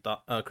Christian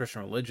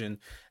religion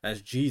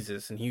as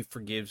Jesus, and He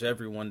forgives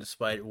everyone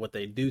despite what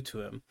they do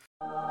to Him.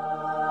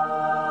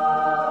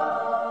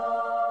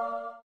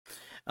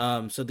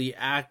 So the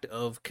act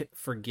of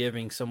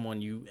forgiving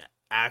someone you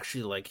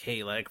actually like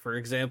hate. Like for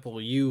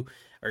example, you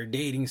are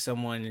dating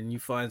someone and you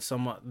find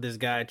this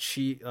guy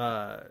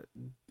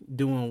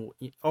doing,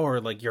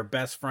 or like your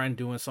best friend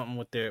doing something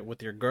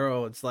with your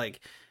girl. It's like,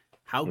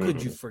 how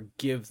could you Hmm.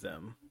 forgive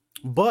them?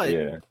 But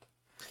Yeah.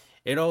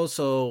 it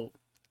also,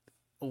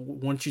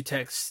 once you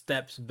take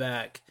steps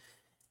back,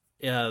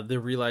 the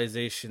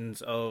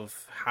realizations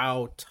of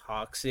how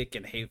toxic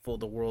and hateful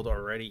the world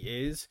already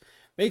is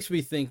makes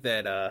me think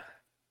that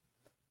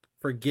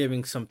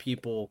forgiving some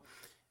people,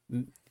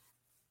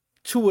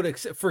 to an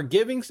extent,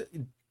 forgiving,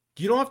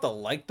 you don't have to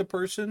like the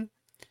person,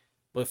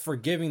 but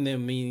forgiving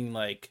them meaning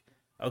like,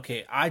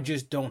 okay, I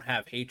just don't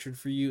have hatred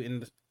for you,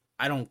 and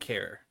I don't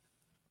care.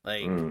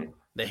 Like Mm.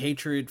 the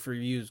hatred for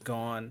you is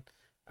gone.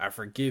 I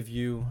forgive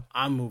you.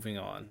 I'm moving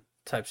on.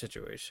 Type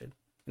situation.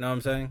 You know what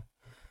I'm saying?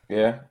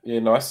 Yeah. Yeah.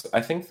 No,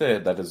 I think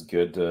that that is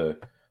good to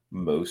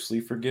mostly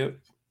forgive,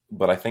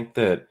 but I think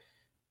that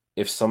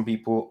if some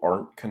people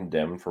aren't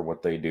condemned for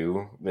what they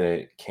do,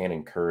 they can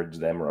encourage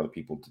them or other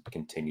people to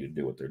continue to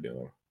do what they're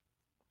doing.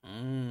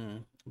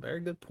 Very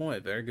good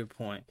point. Very good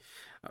point.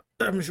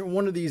 I'm sure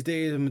one of these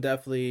days, I'm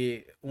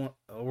definitely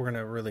we're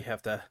gonna really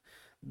have to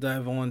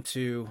dive on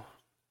to,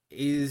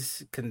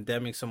 is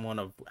condemning someone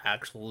of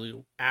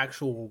actual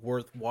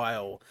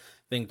worthwhile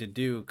thing to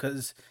do,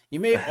 because you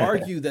may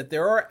argue that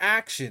there are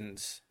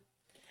actions,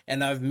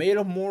 and I've made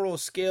a moral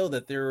scale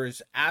that there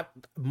is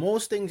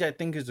most things I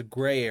think is a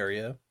gray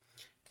area,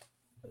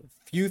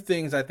 few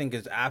things I think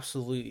is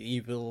absolutely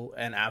evil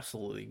and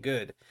absolutely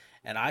good,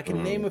 and I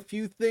can name Mm, a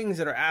few things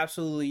that are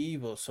absolutely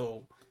evil.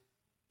 So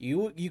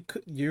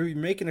you're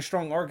making a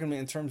strong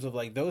argument in terms of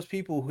like those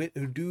people who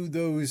do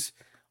those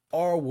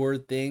R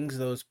word things,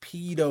 those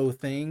pedo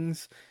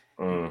things,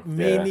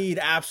 may yeah. need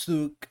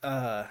absolute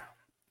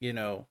you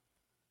know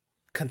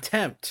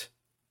contempt.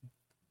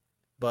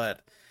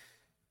 But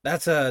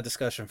that's a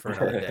discussion for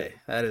another day.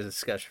 That is a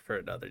discussion for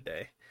another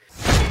day.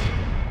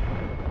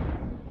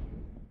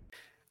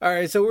 All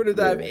right, so we're gonna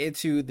dive Yeah.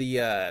 into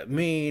the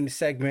main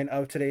segment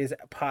of today's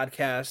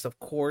podcast, of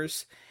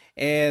course,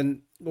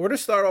 and we're gonna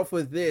start off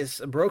with this.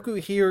 Broku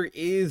here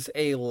is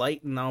a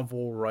light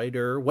novel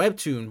writer,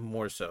 webtoon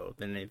more so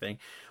than anything.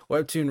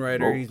 Webtoon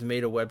writer. Both. He's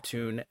made a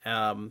webtoon.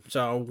 I've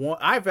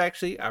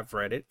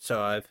read it,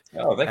 so I've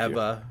Oh, thank have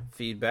you.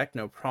 feedback.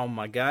 No problem,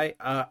 my guy.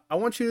 I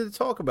want you to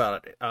talk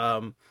about it,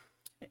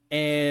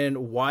 and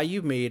why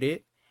you made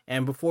it.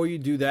 And before you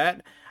do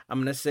that, I'm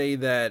gonna say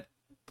that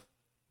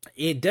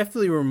it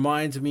definitely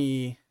reminds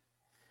me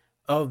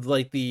of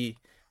like the.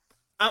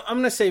 I'm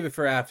gonna save it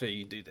for after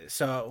you do this.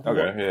 So,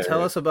 Okay. tell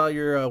Yeah. us about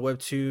your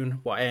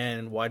webtoon,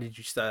 why did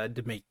you decide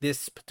to make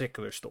this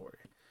particular story?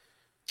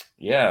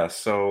 Yeah.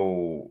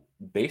 So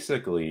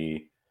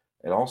basically,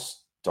 it all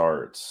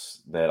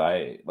starts that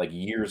I like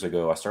years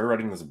ago. I started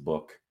writing this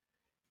book,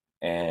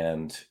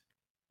 and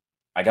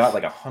I got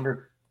like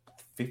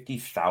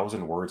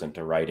 150,000 words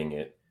into writing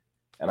it,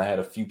 and I had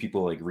a few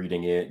people like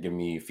reading it, give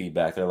me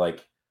feedback. They're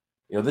like,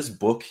 this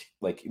book,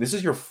 like this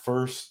is your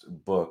first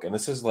book, and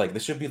this is like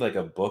this should be like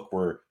a book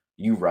where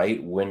you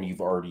write when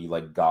you've already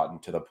like gotten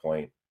to the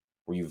point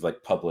where you've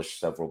like published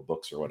several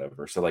books or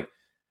whatever. So like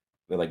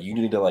they're like you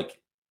need to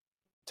like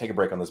take a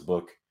break on this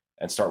book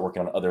and start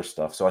working on other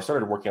stuff. So I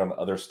started working on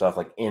other stuff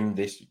like in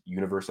this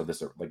universe of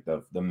this like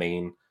the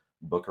main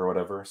book or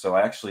whatever. So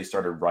I actually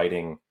started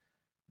writing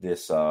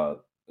this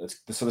so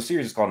the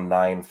series is called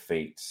Nine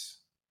Fates,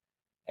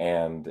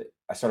 and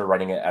I started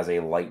writing it as a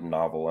light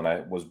novel, and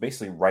I was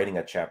basically writing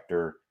a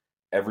chapter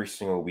every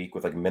single week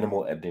with like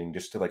minimal editing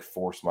just to like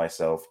force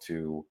myself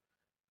to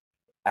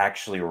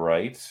actually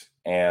write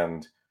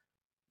and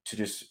to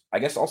just I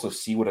guess also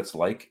see what it's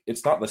like.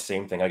 It's not the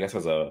same thing I guess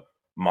as a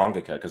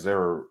mangaka because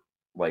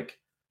like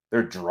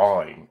they're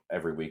drawing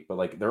every week, but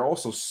like they're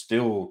also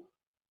still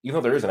even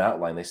though there is an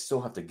outline, they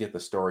still have to get the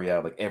story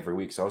out like every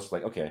week. So I was just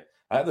like, okay,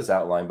 I have this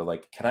outline, but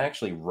like, can I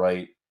actually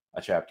write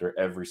a chapter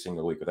every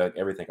single week without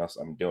everything else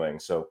I'm doing?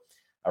 So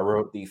I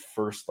wrote the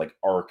first like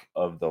arc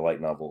of the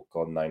light novel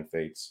called Nine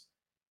Fates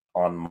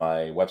on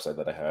my website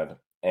that I had,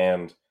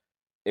 and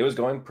it was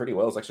going pretty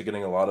well. It's actually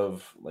getting a lot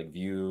of like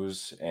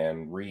views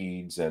and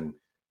reads and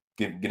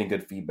getting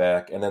good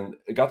feedback. And then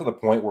it got to the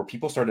point where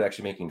people started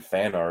actually making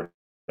fan art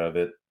of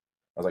it.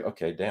 I was like,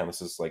 okay, damn,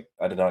 this is like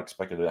I did not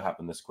expect it to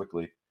happen this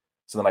quickly.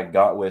 So then I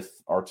got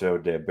with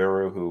Arto de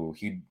Buru, who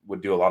he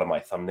would do a lot of my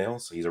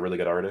thumbnails. So he's a really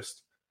good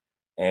artist.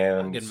 I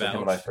And can so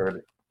him and I vouch.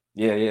 started,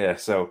 yeah, yeah.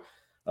 So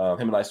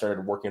him and I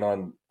started working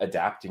on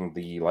adapting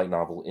the light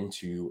novel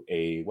into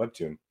a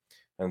webtoon.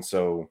 And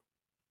so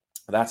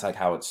that's like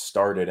how it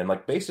started. And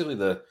like basically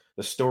the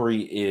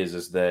story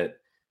is that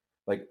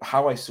like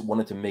how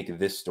wanted to make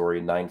this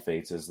story Nine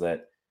Fates is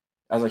that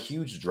as a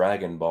huge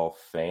Dragon Ball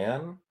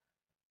fan,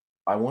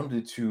 I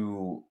wanted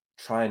to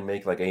try and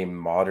make like a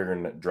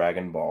modern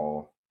Dragon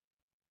Ball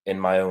in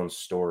my own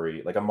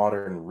story, like a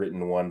modern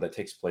written one that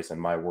takes place in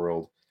my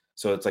world.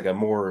 So it's like a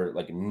more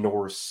like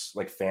Norse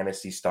like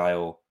fantasy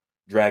style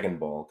Dragon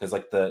Ball because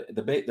like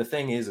the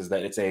thing is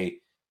that it's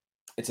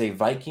a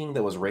Viking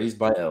that was raised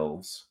by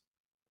elves.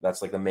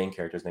 That's like the main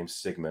character's name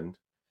Sigmund,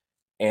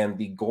 And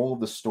the goal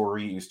of the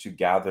story is to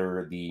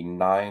gather the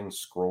 9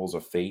 scrolls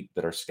of fate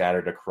that are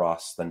scattered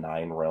across the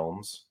 9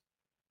 realms.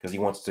 Because he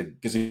wants to,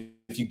 because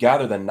if you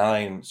gather the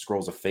 9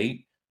 scrolls of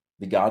fate,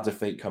 the gods of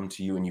fate come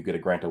to you and you get to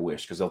grant a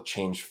wish because they'll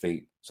change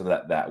fate so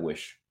that that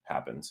wish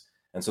happens.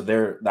 And so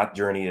that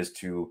journey is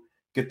to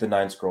get the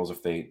 9 scrolls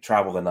of fate,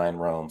 travel the 9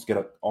 realms, get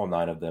all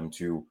 9 of them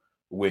to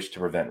wish to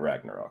prevent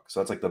Ragnarok. So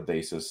that's like the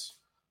basis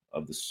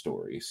of the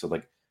story. So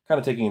like kind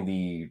of taking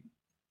the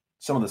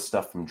some of the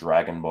stuff from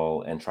Dragon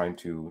Ball and trying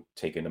to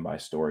take into my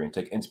story and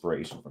take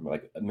inspiration from it,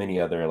 like many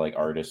other like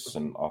artists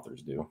and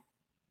authors do.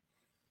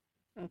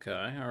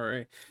 Okay, all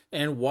right.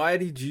 And why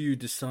did you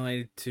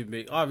decide to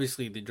make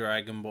obviously the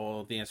Dragon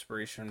Ball, the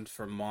inspirations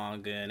from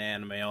manga and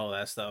anime, all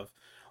that stuff?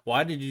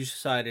 Why did you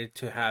decide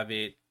to have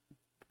it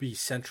be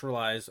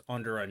centralized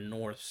under a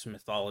Norse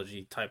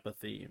mythology type of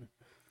theme?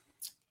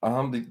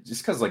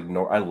 Just because like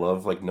I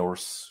love like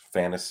Norse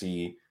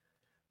fantasy,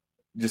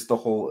 just the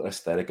whole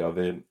aesthetic of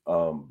it.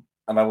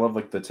 And I love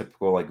like the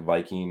typical like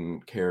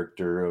Viking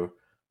character,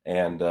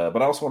 and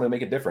but I also want to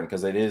make it different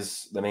because it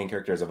is the main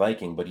character is a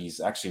Viking, but he's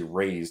actually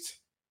raised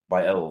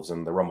by elves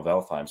in the realm of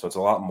Elfheim, so it's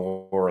a lot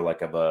more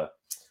like of a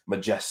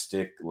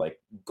majestic, like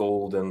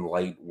golden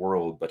light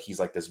world. But he's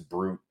like this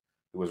brute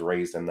who was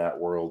raised in that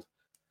world.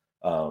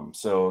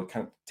 So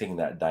kind of taking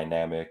that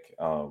dynamic.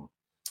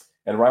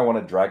 And why I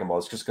wanted Dragon Ball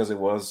is just because it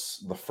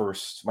was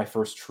my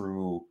first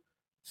true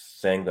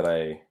thing that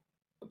I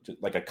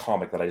like a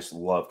comic that I just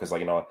love because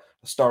like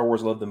Star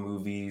Wars loved the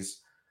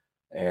movies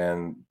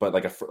and but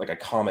like a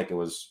comic it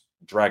was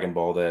Dragon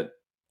Ball that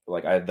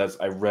like I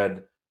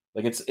read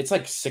like it's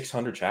like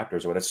 600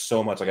 chapters or what it's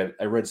so much like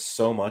I read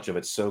so much of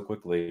it so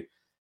quickly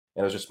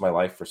and it was just my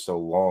life for so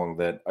long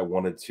that I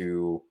wanted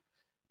to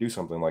do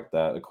something like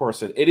that. Of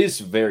course it is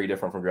very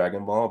different from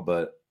Dragon Ball,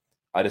 but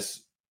I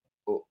just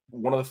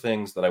one of the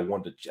things that I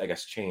wanted to I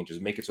guess change is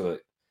make it so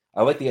that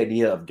I like the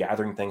idea of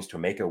gathering things to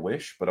make a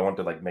wish, but I want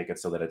to like make it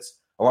so that it's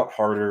a lot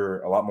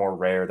harder, a lot more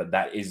rare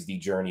that is the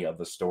journey of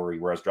the story.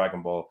 Whereas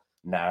Dragon Ball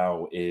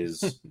now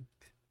is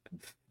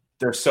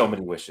there's so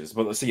many wishes.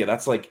 But so yeah,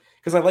 that's like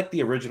because I like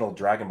the original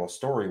Dragon Ball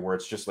story where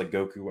it's just like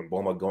Goku and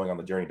Bulma going on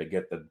the journey to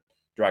get the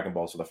Dragon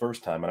Balls for the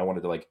first time, and I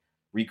wanted to like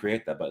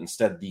recreate that. But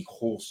instead, the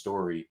whole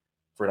story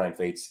for Nine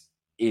Fates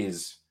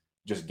is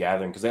just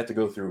gathering because they have to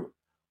go through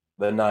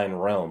the 9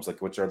 realms,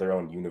 like which are their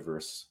own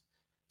universe.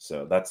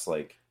 So that's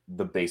like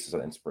the basis of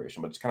the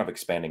inspiration, but just kind of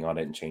expanding on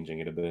it and changing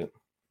it a bit.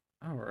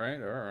 All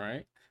right, all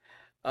right.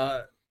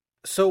 Uh,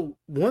 so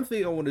one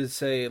thing I wanted to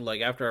say,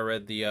 like after I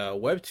read the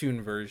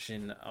webtoon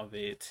version of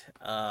it,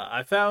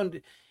 I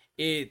found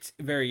it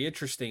very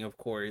interesting. Of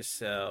course,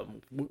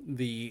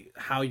 the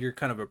how you're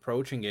kind of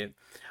approaching it.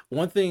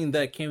 One thing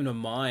that came to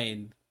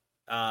mind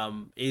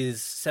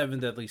is Seven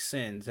Deadly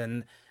Sins,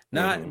 and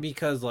not Hmm.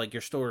 because like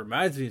your story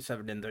reminds me of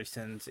Seven Deadly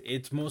Sins.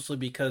 It's mostly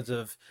because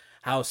of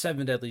how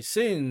Seven Deadly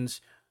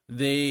Sins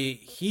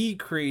he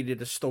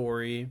created a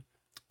story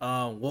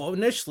well,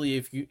 initially,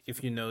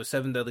 if you know,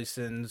 Seven Deadly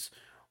Sins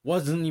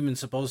wasn't even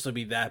supposed to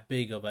be that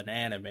big of an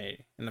anime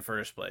in the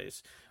first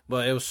place,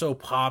 but it was so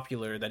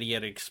popular that he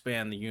had to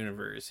expand the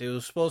universe. It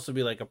was supposed to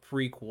be like a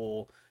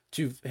prequel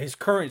to his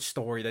current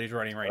story that he's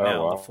running right Oh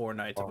now, the wow. Four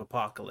Knights of Wow.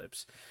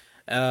 Apocalypse.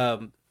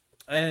 Um,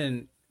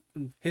 and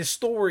his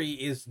story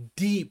is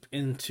deep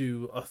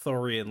into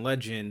Arthurian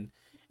legend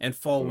and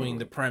following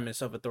the Mm.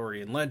 premise of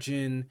Arthurian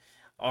legend.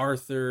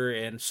 Arthur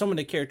and some of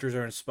the characters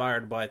are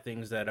inspired by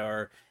things that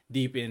are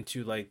deep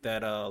into like that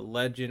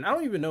legend. I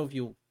don't even know if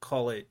you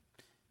call it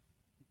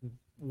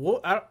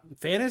what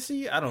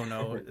fantasy. I don't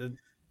know.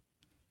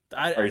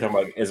 Are I you talking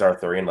about is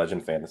Arthurian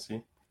legend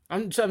fantasy?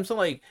 I'm so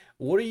like,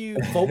 what are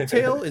you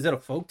folktale? Is it a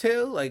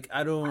folktale? Like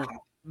I don't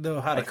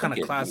know how I to kind think of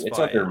it's classify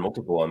under it.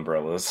 multiple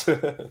umbrellas.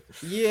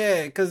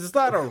 Yeah, because it's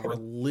not a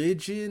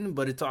religion,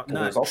 but it's Well,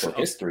 there's not. also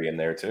history in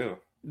there too.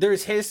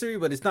 There's history,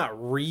 but it's not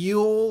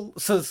real.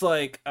 So it's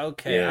like,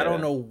 okay, I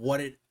don't Yeah, know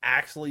what it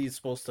actually is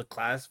supposed to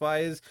classify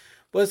as,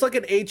 but it's like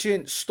an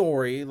ancient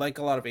story, like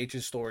a lot of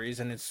ancient stories,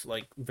 and it's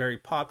like very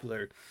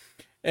popular.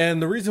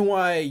 And the reason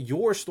why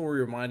your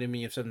story reminded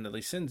me of Seven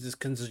Deadly Sins is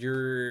because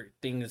your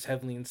thing is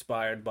heavily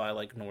inspired by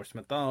like Norse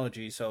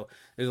mythology. So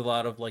there's a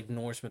lot of like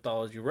Norse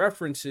mythology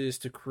references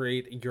to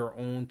create your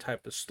own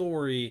type of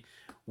story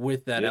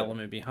with that yeah,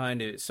 element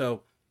behind it.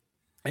 So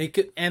it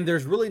could, and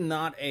there's really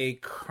not a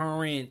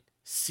current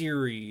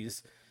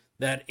series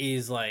that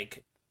is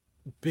like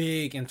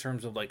big in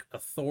terms of like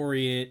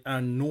Arthurian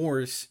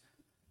Norse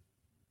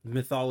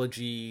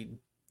mythology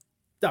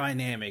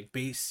dynamic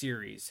base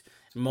series.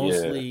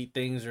 yeah, Mostly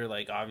things are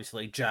like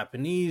obviously like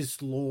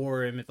Japanese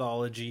lore and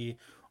mythology,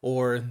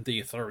 or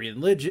the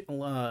Arthurian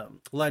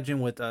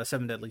legend with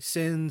Seven Deadly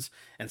Sins,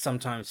 and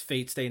sometimes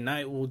Fate Stay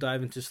Night will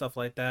dive into stuff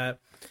like that.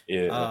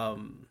 yeah,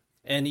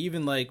 And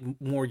even like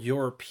more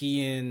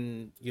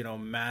European,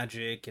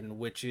 magic and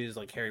witches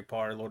like Harry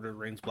Potter, Lord of the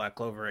Rings, Black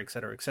Clover,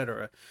 etc.,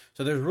 etc.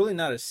 So there's really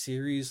not a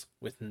series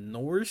with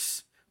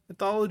Norse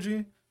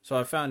mythology. So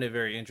I found it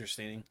very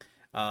interesting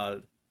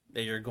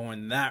that you're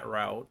going that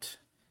route.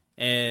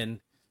 And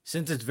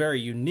since it's very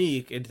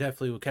unique, it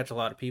definitely would catch a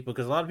lot of people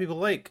because a lot of people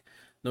like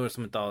Norse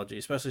mythology,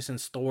 especially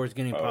since Thor's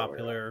getting Oh yeah,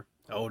 popular,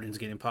 Odin's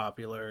getting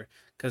popular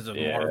because of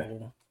yeah.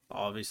 Marvel,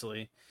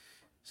 obviously.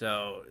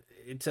 So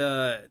it's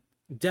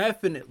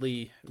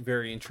definitely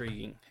very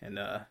intriguing and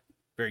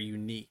very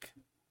unique.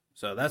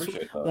 So that's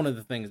Appreciate that. one of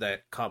the things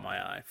that caught my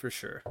eye for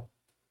sure.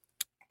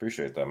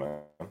 Appreciate that,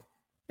 man.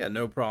 Yeah,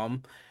 no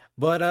problem.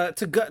 But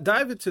to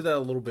dive into that a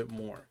little bit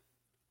more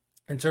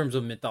in terms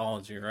of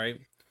mythology,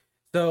 right?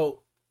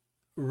 So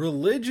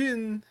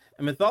religion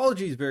and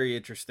mythology is very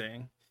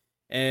interesting,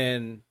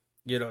 and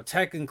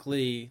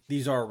technically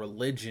these are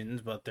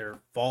religions, but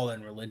they're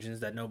fallen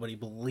religions that nobody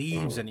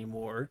believes Mhm.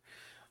 anymore.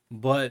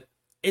 But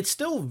it's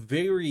still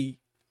very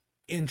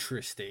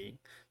interesting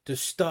to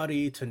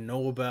study, to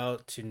know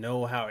about, to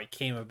know how it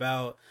came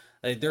about.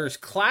 Like there's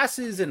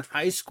classes in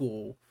high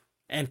school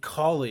and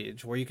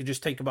college where you could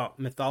just take about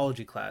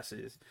mythology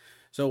classes.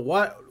 So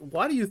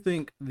why do you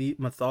think the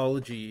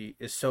mythology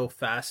is so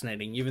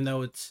fascinating, even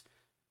though it's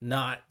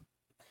not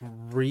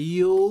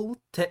real?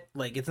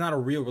 Like it's not a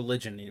real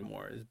religion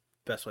anymore. Is the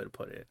best way to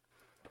put it.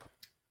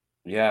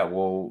 Yeah,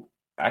 well,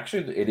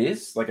 actually, it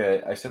is like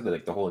I said that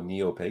like the whole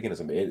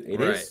neo-paganism. It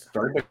Right. is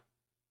starting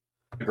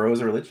to grow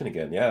as a religion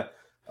again. Yeah,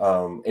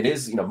 it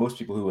is. Most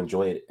people who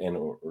enjoy it and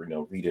or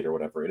read it or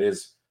whatever, it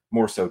is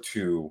more so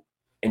to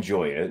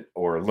enjoy it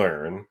or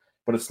learn.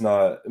 But it's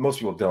not. Most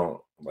people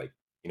don't like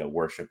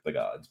worship the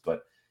gods.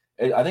 But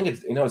I think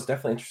it's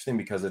definitely interesting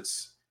because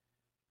it's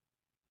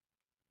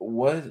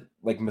what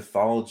like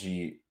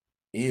mythology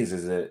is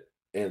it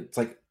it's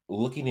like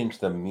looking into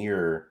the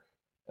mirror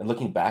and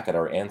looking back at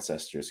our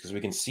ancestors because we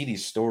can see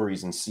these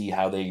stories and see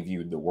how they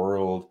viewed the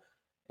world.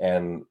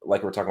 And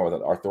like we're talking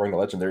about Arthurian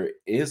legend, there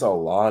is a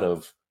lot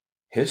of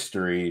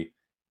history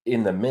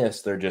in the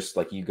myths. They're just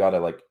like you have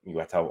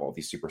to have all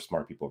these super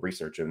smart people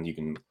research and you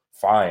can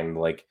find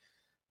like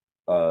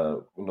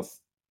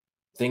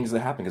things that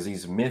happen because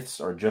these myths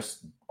are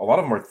just a lot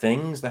of them are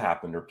things that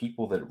happened or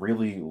people that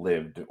really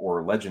lived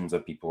or legends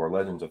of people or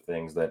legends of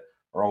things that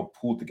are all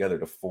pulled together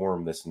to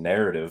form this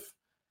narrative.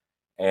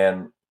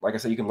 And like I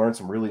said, you can learn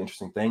some really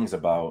interesting things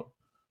about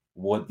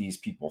what these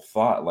people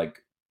thought.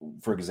 Like,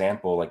 for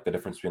example, like the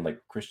difference between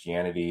like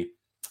Christianity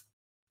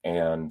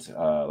and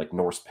like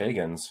Norse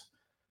pagans,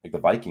 like the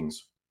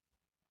Vikings.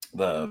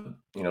 The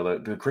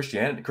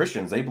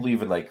Christians, they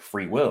believe in like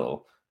free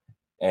will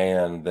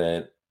and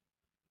that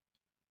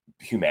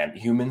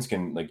humans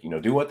can like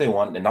do what they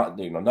want and not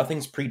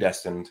nothing's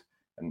predestined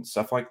and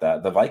stuff like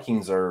that. The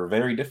Vikings are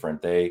very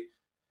different. They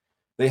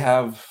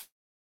have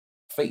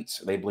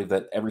fate. They believe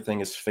that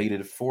everything is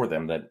fated for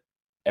them, that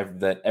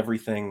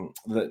everything,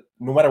 that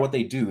no matter what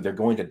they do they're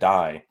going to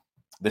die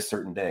this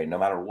certain day no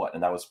matter what,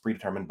 and that was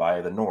predetermined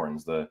by the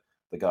Norns, the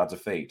gods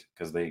of fate,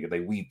 because they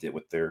weaved it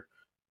with their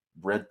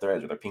red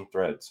threads or their pink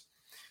threads.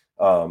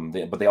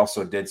 But they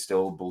also did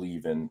still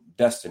believe in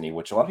destiny,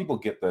 which a lot of people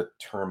get the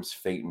terms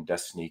fate and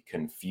destiny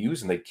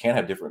confused, and they can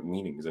have different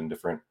meanings in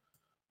different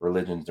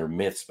religions or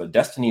myths. But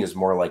destiny is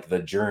more like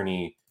the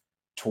journey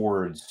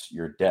towards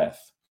your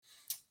death.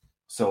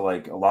 So,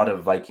 like a lot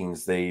of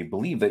Vikings, they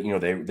believe that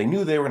they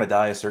knew they were going to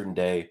die a certain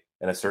day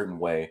in a certain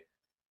way,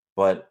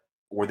 but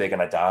were they going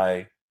to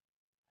die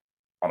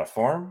on a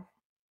farm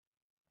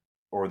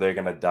or were they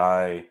going to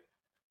die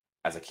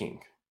as a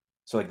king?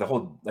 So like the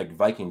whole like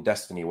Viking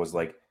destiny was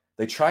like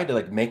they tried to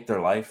like make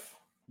their life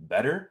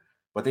better,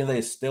 but then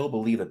they still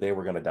believe that they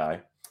were going to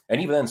die.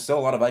 And even then, still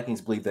a lot of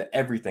Vikings believe that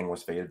everything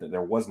was fated, that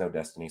there was no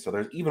destiny. So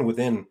there's even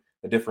within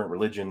the different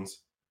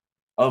religions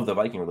of the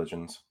Viking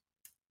religions,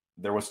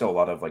 there was still a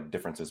lot of like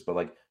differences. But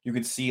like you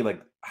could see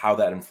like how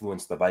that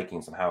influenced the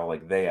Vikings and how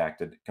like they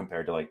acted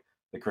compared to like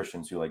the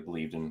Christians who like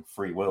believed in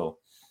free will.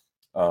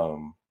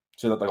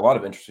 So that like a lot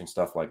of interesting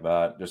stuff like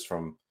that, just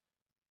from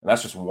and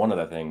that's just one of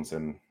the things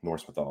in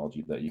Norse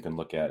mythology that you can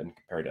look at and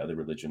compare to other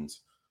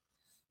religions.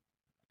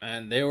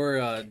 And they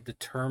were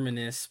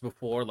determinists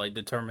before like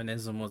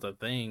determinism was a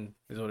thing,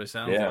 is what it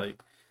sounds Yeah,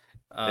 like.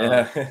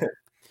 Uh, yeah,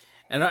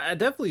 and I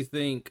definitely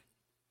think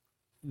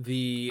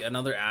the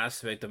another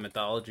aspect of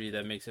mythology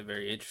that makes it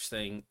very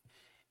interesting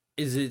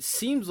is it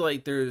seems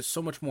like there's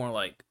so much more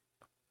like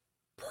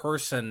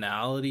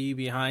personality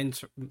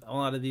behind a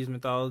lot of these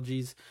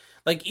mythologies.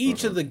 Like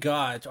each hmm of the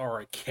gods are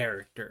a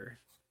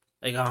character,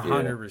 like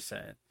yeah,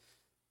 100%.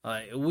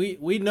 Like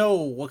we know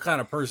what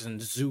kind of person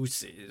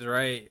Zeus is,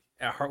 right?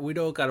 We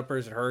know what kind of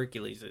person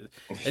Hercules is.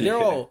 Like they're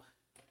yeah, all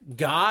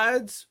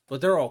gods,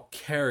 but they're all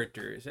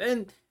characters,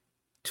 and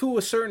to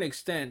a certain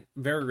extent,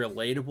 very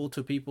relatable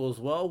to people as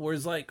well.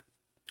 Whereas like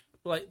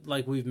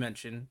we've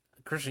mentioned,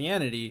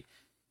 Christianity,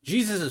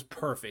 Jesus is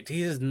perfect.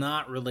 He is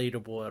not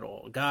relatable at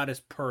all. God is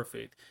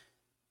perfect.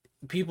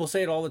 People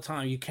say it all the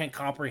time. You can't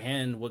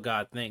comprehend what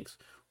God thinks.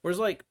 Whereas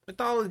like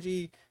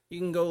mythology, you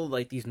can go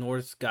like these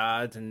Norse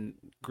gods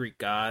and Greek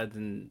gods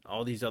and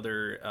all these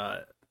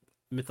other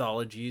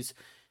mythologies,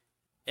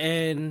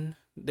 and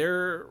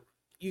they're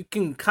you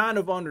can kind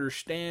of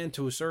understand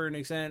to a certain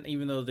extent,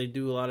 even though they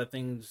do a lot of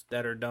things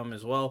that are dumb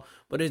as well.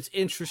 But it's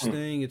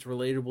interesting. It's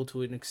relatable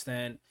to an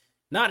extent.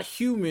 Not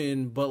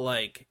human, but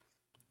like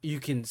you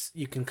can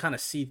kind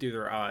of see through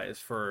their eyes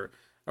for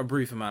a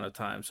brief amount of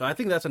time. So I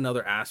think that's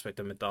another aspect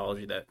of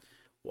mythology that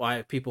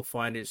why people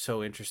find it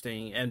so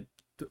interesting and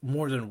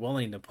more than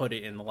willing to put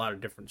it in a lot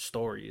of different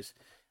stories.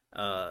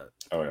 Uh,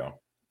 Oh yeah.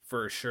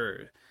 for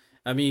sure.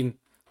 I mean,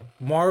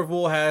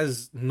 Marvel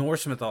has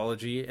Norse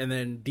mythology, and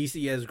then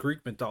DC has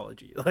Greek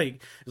mythology.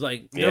 Like, it's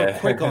like they're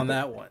quick on Yeah.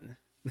 that one.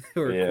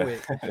 They were Yeah.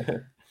 quick.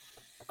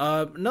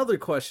 Another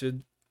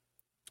question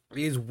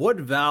is, what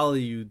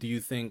value do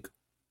you think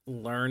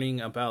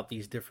learning about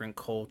these different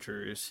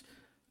cultures,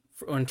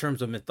 in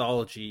terms of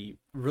mythology,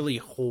 really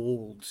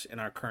holds in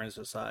our current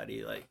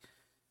society? Like,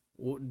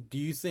 do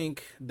you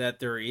think that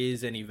there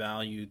is any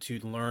value to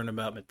learn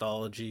about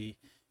mythology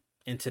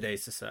in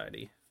today's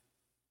society?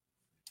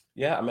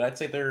 Yeah, I mean, I'd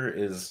say there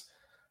is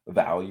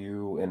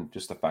value in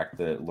just the fact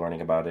that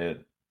learning about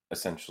it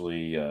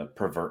essentially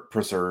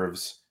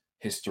preserves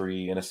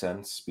history in a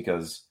sense,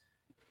 because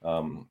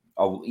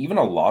even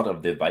a lot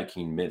of the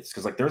Viking myths,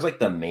 because like there's like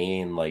the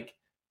main like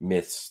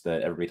myths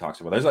that everybody talks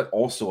about. There's like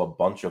also a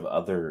bunch of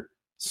other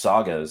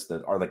sagas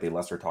that are like the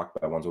lesser talked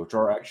about ones, which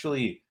are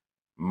actually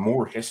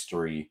more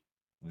history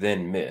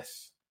than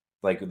myth.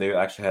 Like they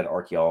actually had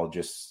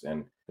archaeologists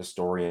and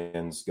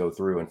historians go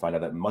through and find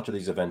out that much of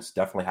these events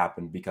definitely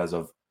happened because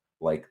of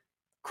like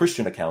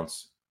Christian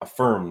accounts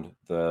affirmed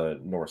the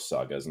Norse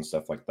sagas and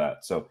stuff like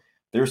that. So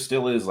there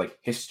still is like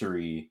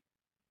history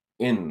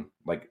in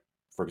like,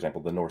 for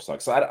example, the Norse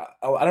saga. So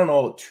I don't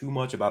know too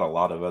much about a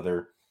lot of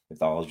other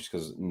mythologies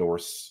because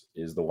Norse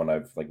is the one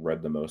I've like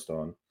read the most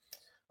on.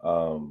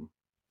 Um,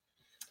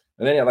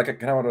 and then yeah, like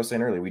kind of what I was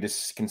saying earlier, we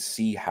just can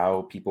see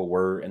how people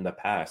were in the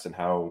past and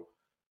how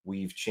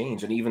we've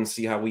changed, and even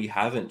see how we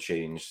haven't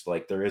changed.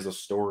 Like there is a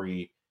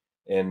story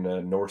in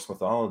Norse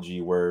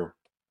mythology where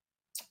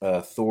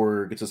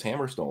Thor gets his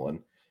hammer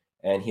stolen,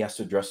 and he has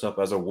to dress up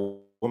as a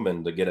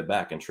woman to get it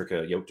back and trick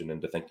a Jotun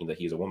into thinking that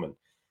he's a woman.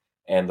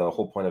 And the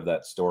whole point of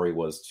that story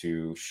was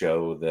to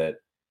show that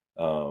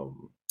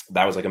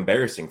that was like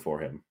embarrassing for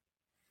him,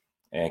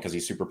 and because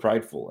he's super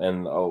prideful.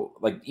 And oh,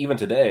 like even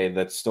today,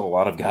 that's still a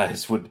lot of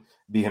guys would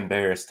be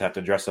embarrassed to have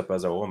to dress up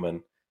as a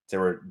woman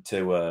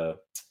to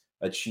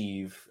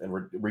achieve and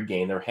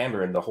regain their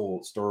hammer. And the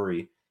whole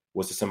story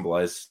was to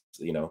symbolize,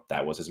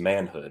 that was his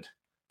manhood.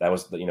 That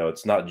was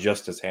it's not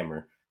just his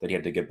hammer that he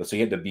had to get, but so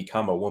he had to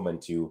become a woman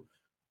to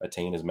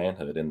attain his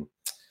manhood. And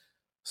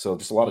so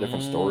just a lot of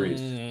different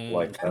stories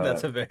like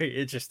That's that. a very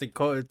interesting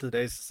quote in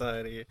today's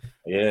society.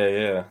 Yeah,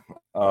 yeah.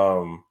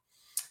 Um,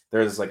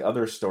 there's like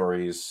other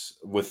stories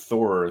with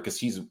Thor because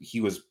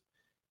he was,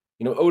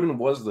 Odin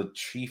was the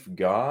chief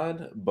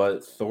god,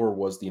 but Thor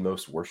was the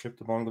most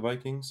worshipped among the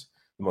Vikings,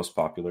 the most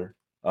popular.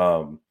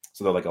 So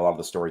they're like a lot of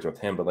the stories with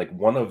him, but like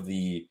one of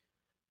the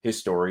his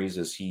stories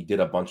is he did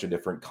a bunch of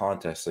different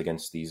contests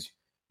against these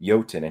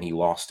Jotun, and he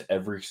lost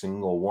every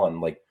single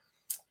one. Like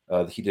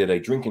he did a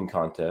drinking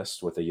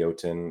contest with a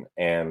Jotun,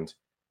 and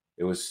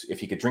it was if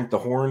he could drink the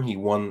horn, he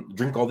won.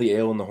 Drink all the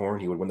ale in the horn,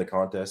 he would win the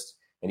contest.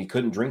 And he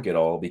couldn't drink it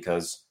all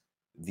because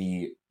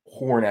the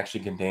horn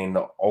actually contained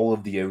all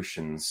of the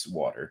ocean's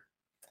water,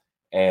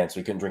 and so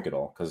he couldn't drink it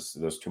all because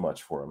there was too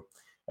much for him.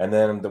 And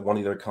then one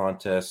of their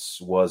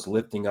contests was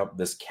lifting up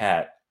this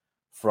cat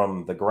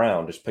from the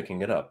ground, just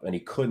picking it up, and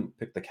he couldn't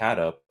pick the cat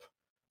up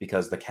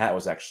because the cat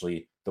was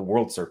actually the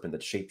world serpent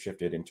that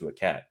shapeshifted into a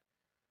cat.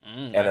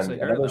 I And then actually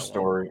heard another that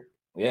one. story,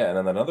 yeah, and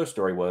then another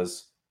story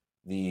was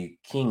the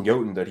King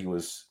Jotun that he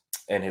was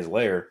in his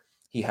lair.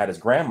 He had his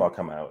grandma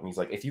come out, and he's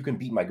like, "If you can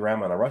beat my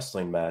grandma in a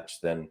wrestling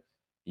match, then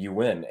you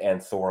win."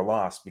 And Thor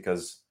lost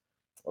because,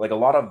 like, a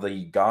lot of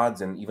the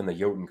gods and even the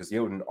Jotun, because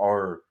Jotun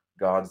are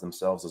gods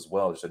themselves as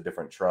well, just a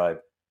different tribe.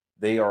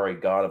 They are a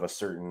god of a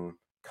certain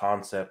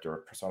concept or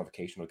a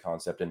personification of a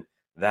concept, and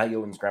that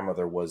Jotun's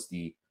grandmother was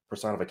the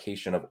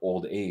personification of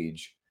old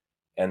age.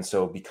 And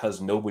so,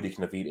 because nobody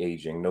can defeat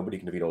aging, nobody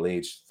can defeat old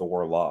age,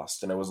 Thor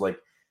lost. And it was like,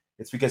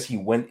 it's because he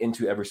went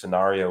into every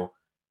scenario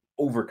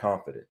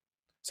overconfident.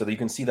 So that you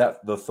can see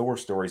that the Thor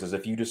stories is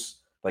if you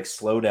just like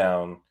slow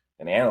down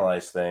and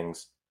analyze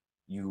things,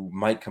 you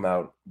might come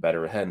out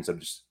better ahead instead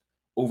of just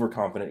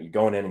overconfident. You're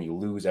going in and you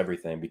lose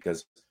everything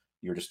because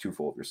you're just too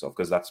full of yourself.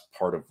 Because that's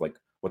part of like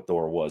what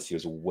Thor was. He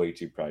was way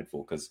too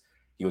prideful because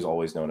he was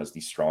always known as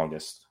the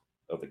strongest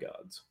of the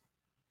gods.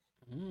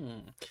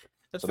 Mm,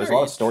 that's So there's a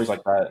lot of very stories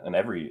like that in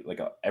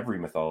every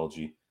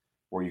mythology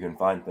where you can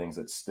find things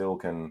that still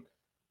can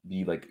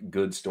be like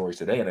good stories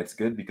today, and it's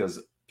good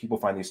because people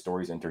find these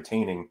stories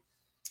entertaining.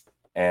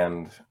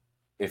 And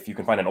if you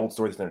can find an old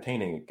story that's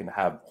entertaining, it can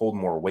have hold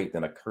more weight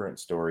than a current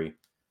story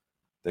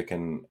that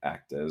can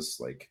act as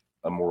like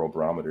a moral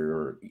barometer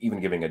or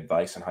even giving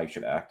advice on how you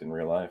should act in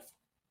real life.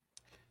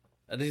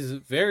 that is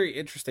very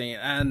interesting,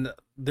 and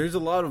there's a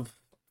lot of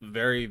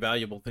very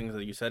valuable things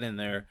that you said in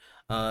there,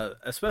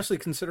 especially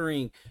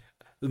considering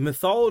the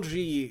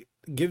mythology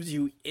gives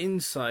you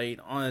insight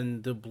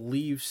on the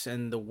beliefs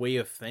and the way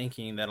of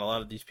thinking that a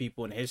lot of these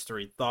people in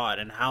history thought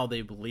and how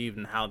they believed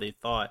and how they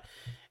thought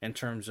in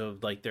terms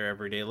of like their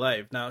everyday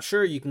life. Now,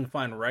 sure, you can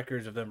find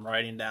records of them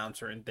writing down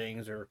certain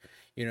things or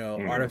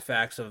Mm-hmm.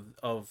 artifacts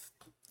of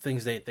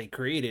things that they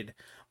created,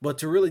 but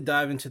to really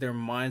dive into their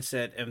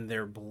mindset and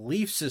their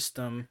belief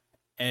system.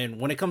 And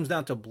when it comes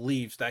down to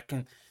beliefs, that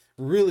can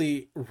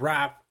really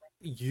wrap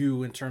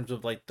you in terms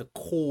of like the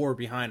core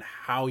behind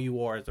how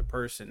you are as a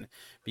person,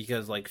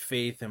 because like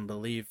faith and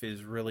belief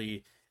is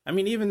really, I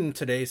mean, even in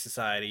today's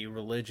society,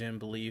 religion,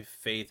 belief,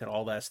 faith, and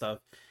all that stuff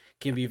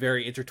can be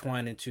very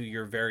intertwined into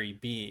your very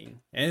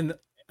being. And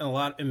a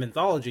lot in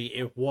mythology,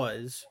 it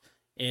was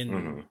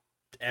in Hmm.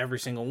 every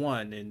single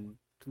one in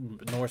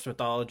Norse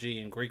mythology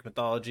and Greek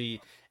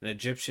mythology and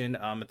Egyptian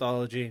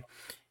mythology.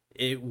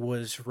 It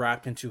was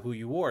wrapped into who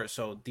you were.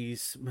 So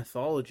these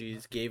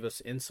mythologies gave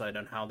us insight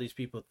on how these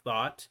people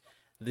thought,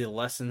 the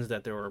lessons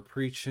that they were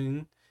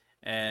preaching,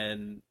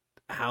 and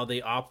how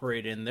they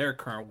operate in their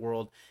current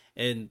world.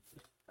 And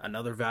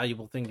another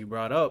valuable thing you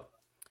brought up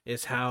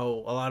is how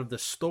a lot of the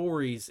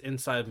stories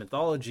inside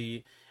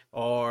mythology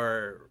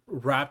are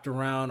wrapped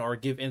around or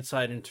give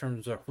insight in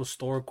terms of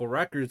historical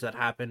records that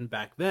happened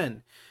back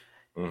then.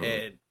 Hmm.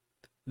 And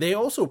they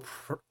also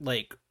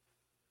like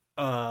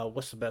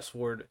what's the best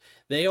word?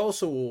 They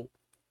also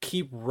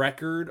keep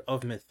record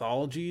of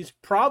mythologies.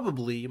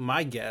 Probably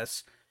my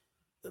guess,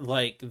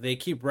 like they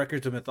keep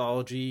records of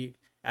mythology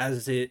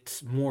as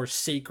it's more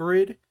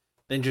sacred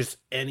than just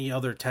any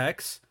other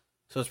text.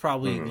 So it's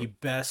probably Hmm. the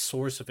best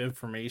source of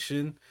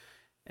information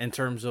in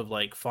terms of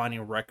like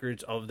finding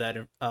records of that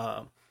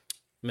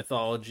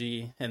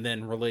mythology and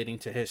then relating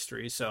to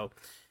history. So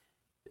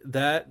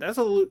that's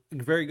a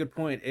very good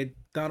point. It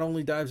not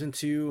only dives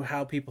into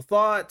how people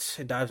thought,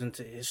 it dives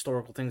into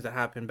historical things that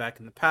happened back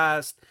in the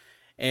past,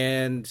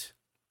 and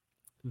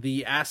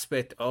the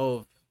aspect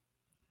of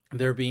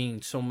there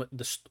being so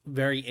much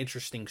very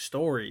interesting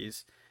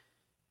stories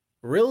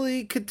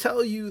really could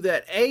tell you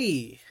that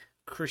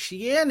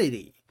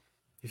Christianity,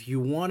 if you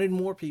wanted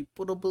more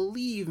people to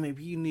believe,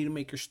 maybe you need to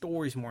make your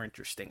stories more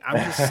interesting.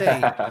 I'm just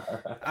saying.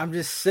 I'm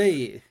just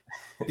saying.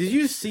 Did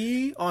you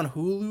see on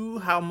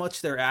Hulu how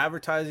much they're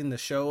advertising the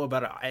show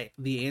about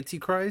the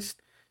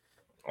Antichrist?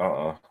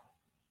 Uh-uh.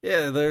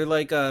 Yeah, they're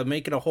like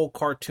making a whole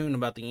cartoon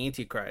about the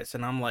Antichrist,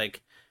 and I'm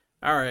like,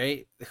 all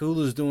right,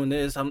 Hulu's doing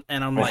this, and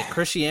I'm like,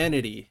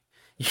 Christianity,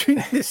 you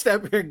need to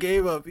step your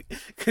game up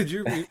because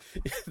you're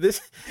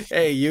this.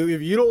 Hey, you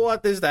if you don't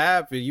want this to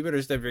happen, you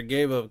better step your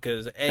game up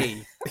because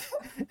hey,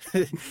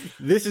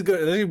 this is good.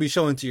 This is gonna be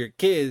showing to your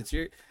kids.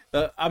 You're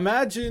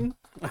imagine.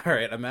 All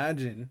right,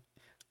 imagine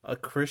a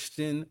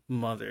Christian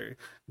mother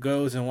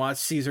goes and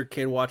sees her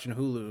kid watching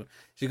Hulu.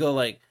 She go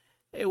like,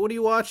 "Hey, what are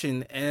you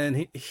watching?"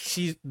 And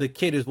the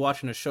kid is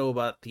watching a show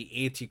about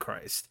the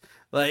Antichrist.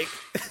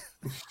 Like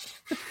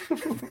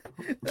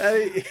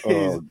that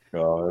is Oh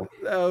God.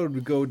 that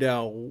would go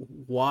down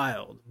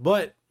wild.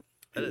 But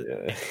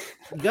Yeah.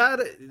 you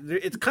gotta.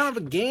 It's kind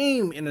of a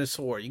game in a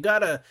sort. You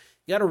gotta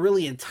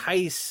really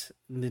entice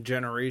the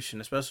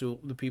generation, especially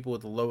the people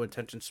with the low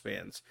attention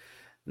spans.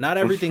 Not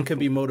everything can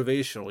be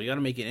motivational. You got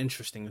to make it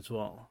interesting as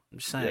well. I'm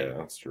just Yeah, saying.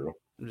 that's true.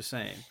 I'm just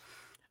saying.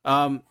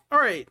 All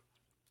right.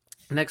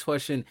 Next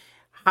question.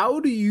 How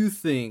do you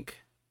think?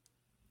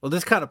 Well,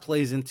 this kind of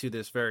plays into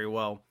this very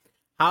well.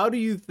 How do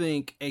you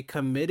think a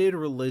committed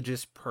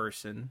religious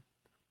person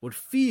would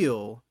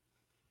feel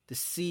to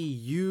see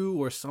you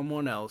or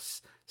someone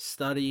else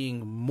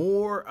studying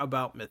more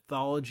about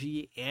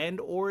mythology and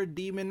or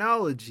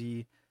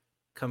demonology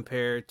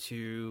compared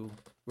to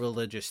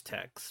religious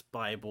texts,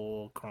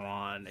 Bible,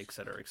 Quran,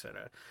 etc.,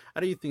 etc.?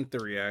 How do you think the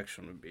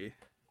reaction would be?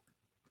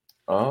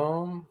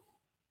 Um,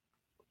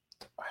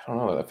 I don't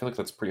know. I feel like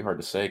that's pretty hard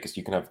to say because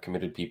you can have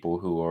committed people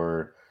who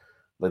are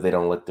like they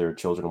don't let their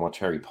children watch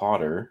Harry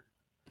Potter,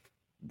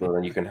 but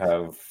then you can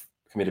have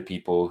committed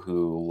people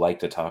who like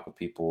to talk with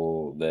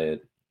people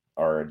that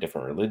are a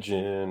different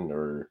religion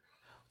or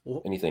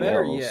Well, anything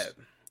else.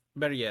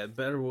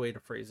 better way to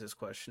phrase this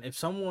question. If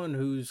someone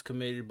who's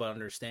committed but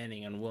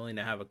understanding and willing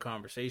to have a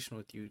conversation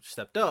with you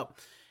stepped up,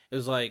 it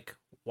was like,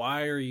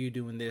 why are you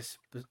doing this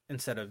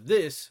instead of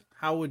this?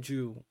 How would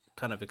you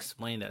kind of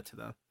explain that to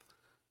them?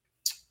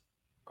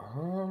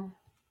 Um,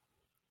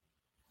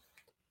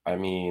 I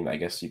mean, I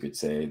guess you could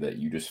say that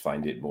you just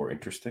find it more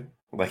interesting,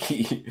 like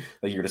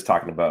like you're just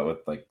talking about with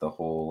like the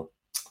whole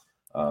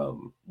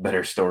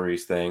better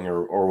stories thing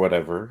or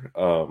whatever.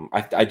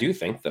 I do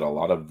think that a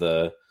lot of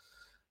the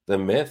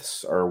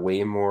myths are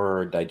way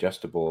more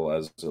digestible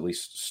as at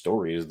least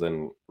stories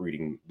than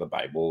reading the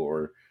Bible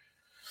or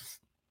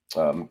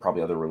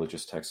probably other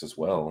religious texts as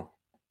well.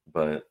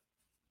 But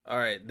All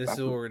right, this is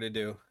that's what we're gonna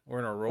do.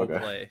 We're gonna role okay.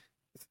 play.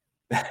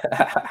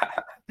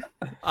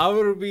 I'm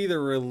gonna be the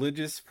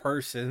religious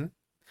person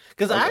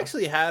because I Okay.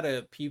 actually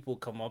had people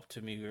come up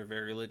to me who are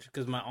very religious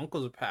because my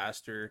uncle's a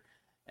pastor,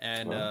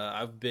 and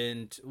Oh.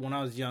 when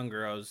I was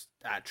younger, I was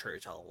at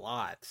church a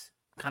lot.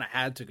 Kind of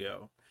had to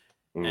go,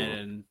 Mm.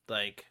 and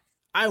like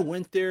I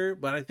went there,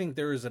 but I think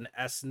there was an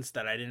essence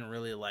that I didn't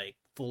really like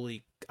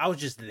fully. I was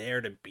just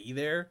there to be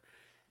there,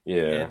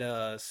 Yeah. and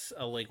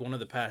like one of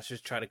the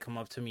pastors tried to come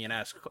up to me and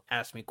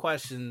ask me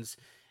questions,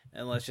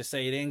 and let's just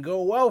say it didn't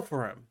go well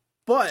for him,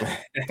 but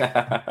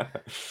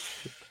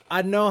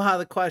I know how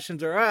the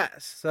questions are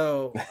asked.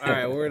 So all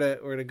right, we're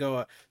gonna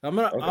go. I'm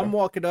Okay.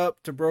 walking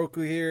up to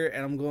Broku here,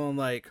 and I'm going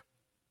like,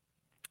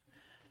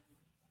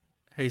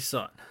 "Hey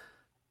son,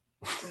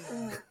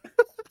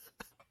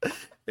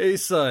 hey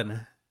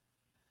son,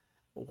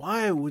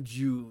 why would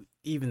you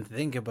even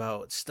think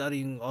about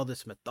studying all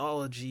this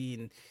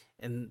mythology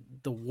and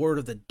the word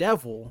of the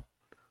devil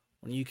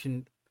when you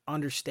can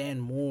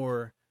understand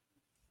more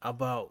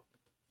about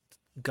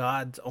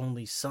God's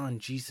only son,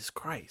 Jesus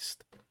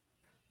Christ?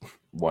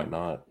 Why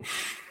not?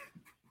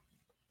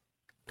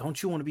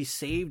 Don't you want to be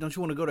saved? Don't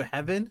you want to go to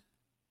heaven?"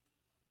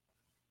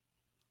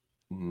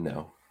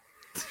 No.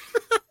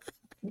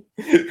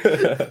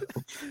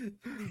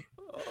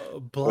 uh,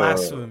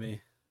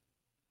 Blasphemy.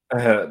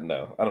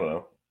 no, I don't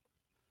know.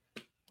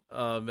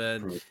 Oh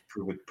man.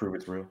 Prove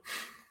it's real.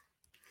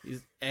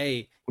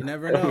 Hey, you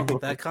never know.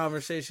 That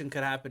conversation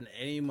could happen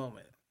any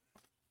moment.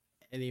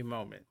 Any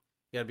moment.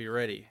 You gotta be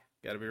ready.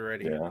 Gotta be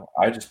ready. Yeah,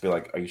 I'd just be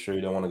like, "Are you sure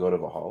you don't want to go to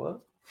Valhalla?"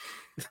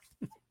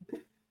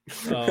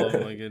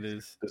 Oh my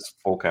goodness. Just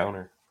full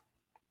counter.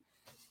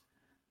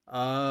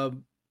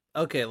 Um.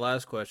 Okay.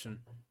 Last question.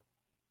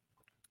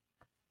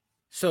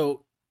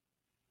 So,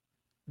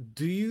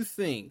 do you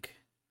think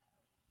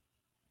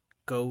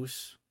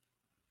ghosts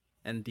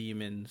and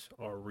demons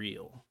are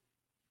real?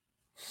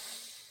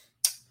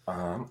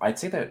 I'd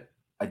say that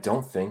I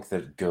don't think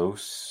that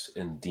ghosts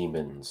and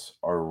demons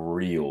are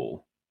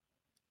real,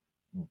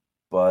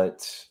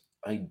 but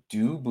I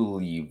do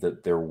believe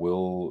that there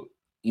will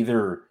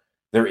either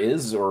there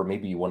is or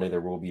maybe one day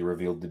there will be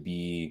revealed to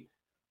be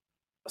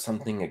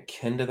something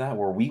akin to that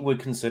where we would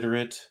consider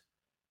it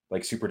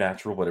like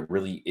supernatural, but it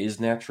really is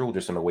natural,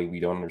 just in a way we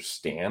don't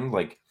understand.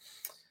 Like,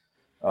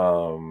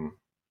 um,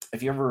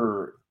 if you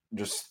ever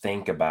just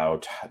think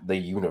about the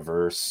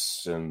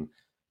universe and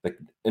the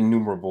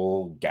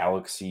innumerable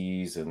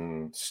galaxies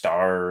and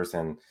stars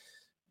and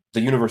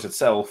the universe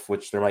itself,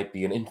 which there might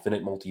be an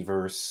infinite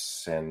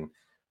multiverse and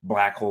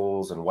black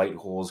holes and white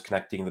holes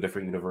connecting the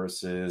different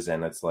universes,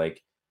 and it's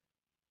like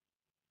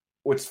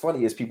what's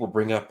funny is people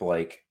bring up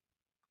like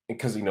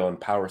because in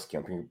power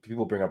scale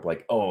people bring up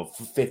like oh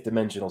fifth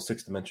dimensional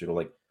sixth dimensional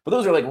like but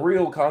those are like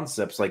real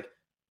concepts like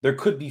there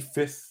could be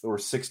fifth or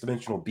sixth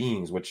dimensional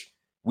beings which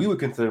we would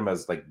consider them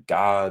as like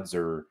gods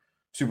or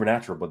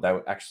supernatural but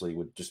that actually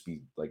would just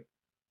be like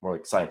more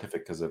like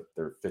scientific because of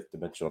their fifth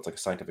dimensional it's like a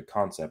scientific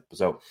concept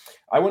so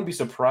I wouldn't be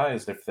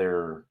surprised if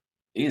there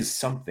is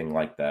something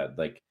like that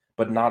like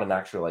but not an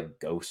actual like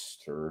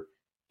ghost or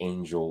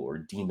angel or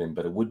demon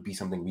but it would be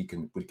something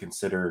would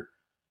consider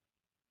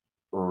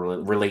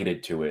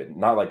related to it.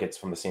 Not like it's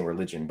from the same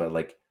religion, but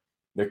like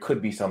there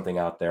could be something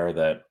out there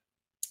that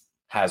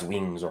has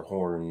wings or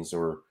horns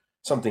or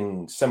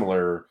something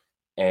similar,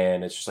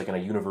 and it's just like in a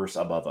universe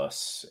above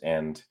us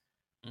and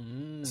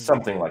Mm.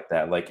 something like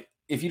that. Like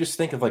if you just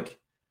think of like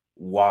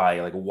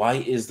why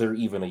is there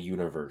even a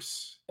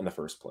universe in the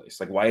first place?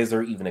 Like why is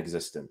there even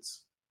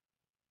existence?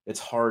 It's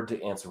hard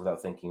to answer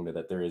without thinking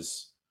that there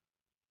is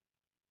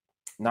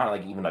not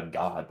like even a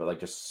god, but like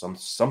just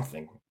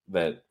something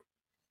that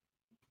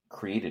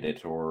created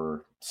it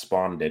or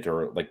spawned it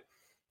or like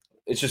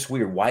it's just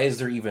weird. Why is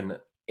there even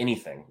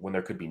anything when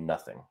there could be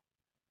nothing?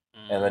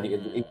 And then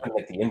even Mm.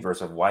 like the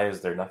inverse of why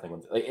is there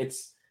nothing? Like,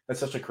 it's that's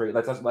such a crazy.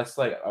 That's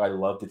like I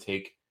love to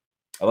take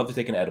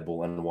an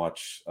edible and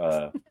watch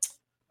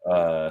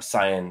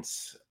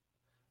science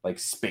like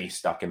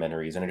space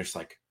documentaries, and I'm just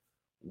like,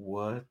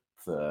 what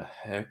the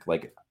heck?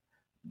 Like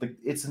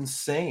it's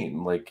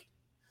insane. Like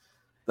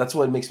that's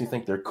what makes me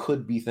think there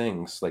could be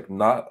things like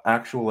not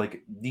actual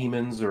like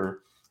demons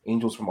or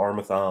angels from our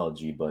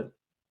mythology, but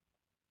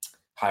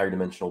higher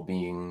dimensional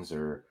beings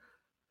or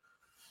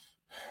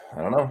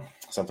I don't know,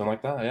 something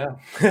like that.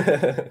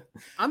 Yeah.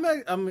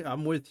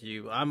 I'm with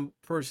you. I'm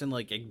person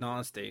like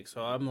agnostic,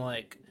 so I'm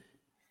like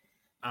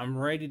I'm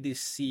ready to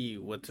see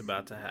what's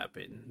about to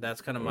happen.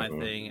 That's kind of my hmm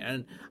thing.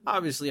 And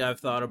obviously I've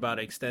thought about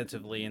it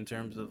extensively in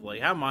terms of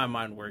like how my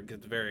mind works.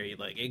 It's very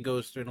like it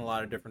goes through in a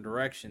lot of different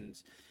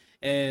directions.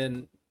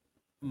 And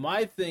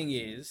my thing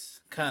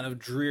is kind of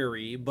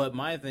dreary, but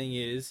my thing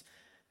is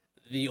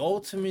the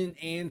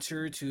ultimate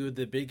answer to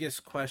the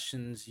biggest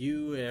questions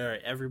you or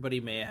everybody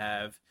may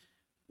have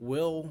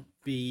will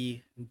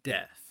be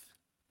death.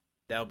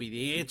 That'll be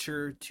the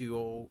answer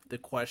to the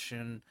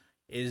question,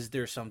 is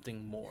there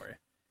something more?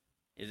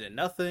 Is it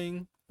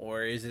nothing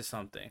or is it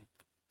something?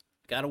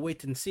 Gotta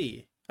wait and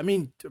see. I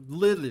mean,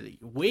 literally,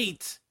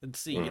 wait and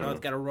see. You don't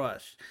hmm gotta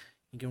rush.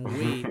 You can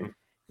wait.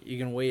 You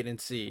can wait and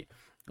see.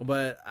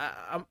 But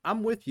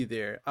I'm with you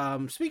there.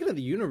 Speaking of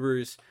the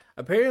universe,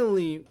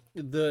 apparently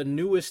the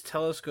newest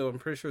telescope, I'm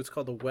pretty sure it's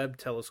called the Webb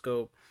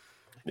telescope,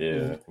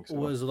 Yeah, I think so.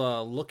 was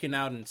looking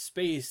out in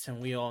space,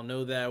 and we all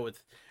know that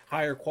with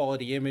higher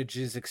quality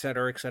images, et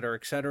cetera, et cetera,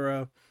 et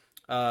cetera.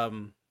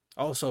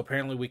 Also,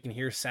 apparently, we can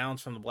hear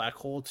sounds from the black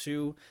hole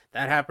too.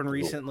 That happened Cool.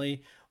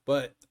 recently,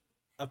 but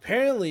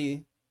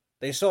apparently,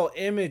 they saw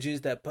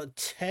images that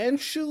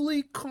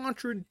potentially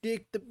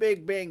contradict the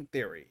Big Bang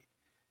Theory.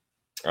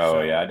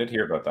 Oh yeah, So, I did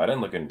hear about that. I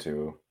didn't look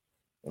into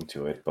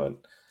it, but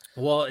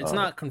Well, it's Uh,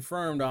 not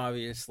confirmed,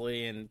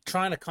 obviously, and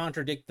trying to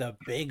contradict the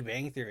Big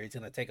Bang Theory is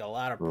going to take a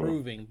lot of mm.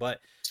 proving. But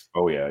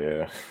Oh yeah,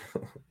 yeah,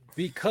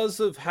 because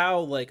of how,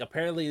 like,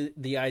 apparently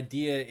the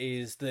idea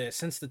is that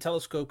since the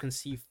telescope can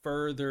see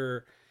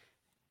further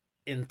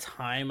in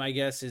time, I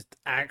guess is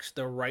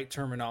actually the right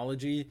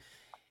terminology.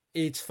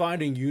 It's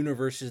finding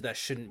universes that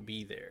shouldn't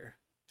be there.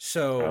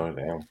 So oh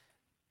damn,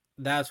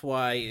 that's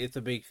why it's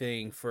a big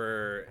thing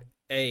for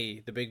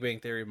the Big Bang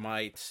Theory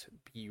might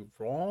be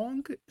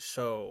wrong.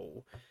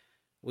 So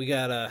we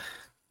gotta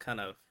kind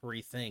of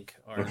rethink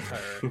our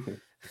entire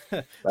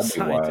that'd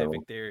be scientific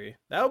wild. theory.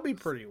 That would be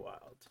pretty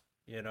wild.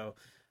 You know,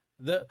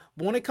 the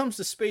when it comes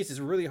to space, it's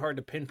really hard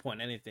to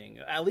pinpoint anything.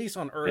 At least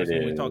on It Earth,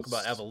 when we talk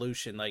about is,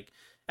 evolution, like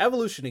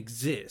evolution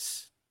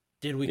exists.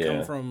 Did we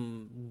come yeah,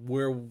 from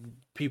where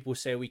people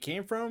say we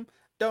came from?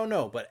 Don't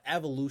know, but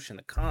evolution,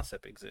 the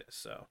concept exists.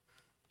 So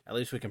at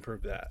least we can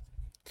prove that.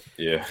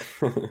 yeah.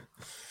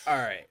 All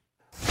right.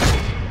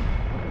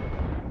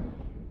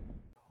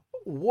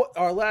 What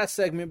our last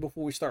segment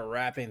before we start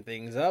wrapping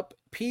things up?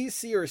 P,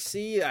 C, or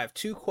C? I have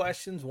two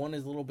questions. One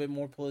is a little bit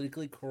more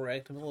politically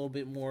correct and a little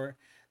bit more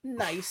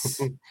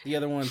nice. The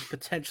other one's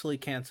potentially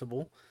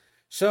cancelable.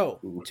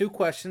 So, two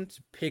questions.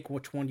 Pick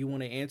which one you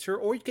want to answer,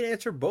 or you can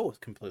answer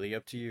both. Completely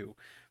up to you.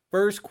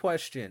 First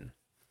question: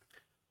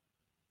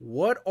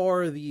 what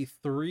are the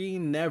three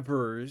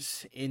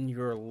nevers in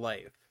your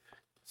life?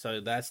 So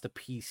that's the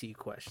PC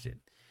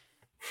question.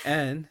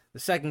 And the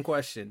second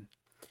question: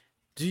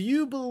 do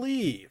you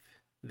believe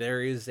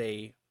there is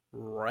a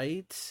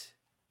right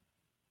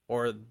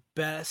or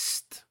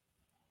best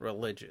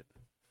religion?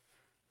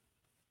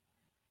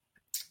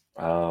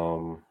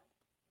 um,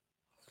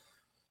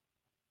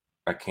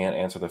 I can't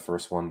answer the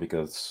first one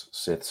because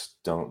Siths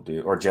don't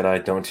do, or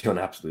Jedi don't do an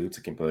absolutes.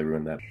 I can probably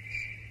ruin that.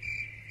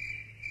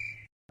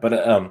 But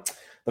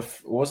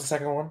what was the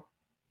second one?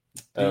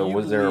 Do you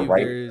Was there believe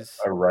there's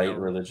a right a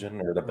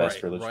religion or the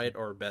best religion? right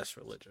or best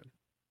religion?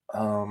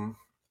 Um,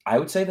 I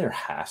would say there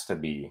has to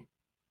be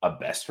a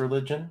best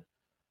religion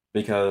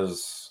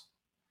because,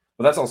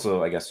 but that's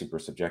also, I guess, super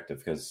subjective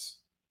because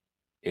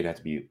it'd have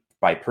to be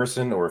by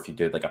person or if you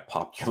did like a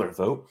popular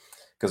vote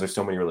because there's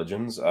so many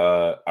religions.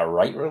 A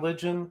right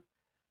religion,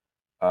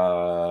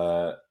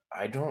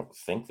 I don't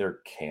think there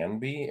can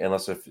be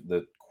unless if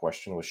the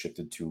question was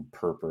shifted to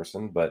per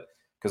person, but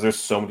because there's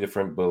so many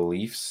different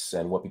beliefs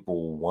and what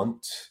people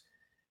want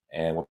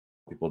and what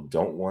people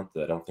don't want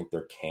that I don't think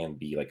there can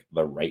be like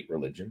the right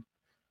religion.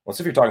 Unless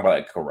if you're talking about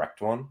a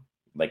correct one,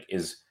 like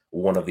is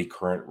one of the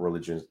current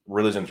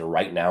religions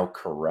right now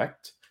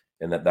correct,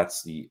 and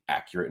that's the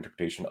accurate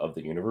interpretation of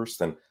the universe,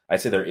 then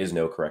I'd say there is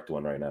no correct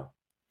one right now.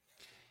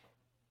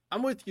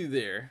 I'm with you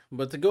there,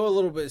 but to go a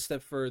little bit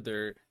step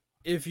further,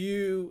 if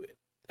you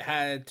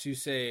had to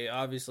say,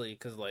 obviously,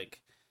 because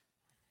like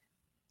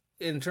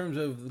in terms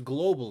of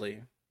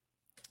globally,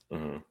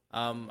 Hmm.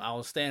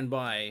 I'll stand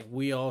by.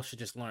 We all should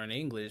just learn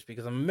English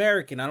because I'm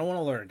American. I don't want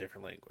to learn a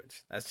different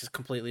language. That's just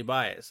completely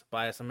biased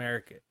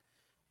American.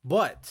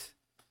 But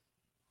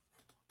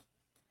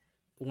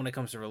when it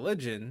comes to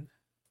religion,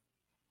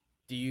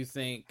 do you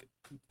think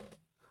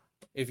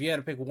if you had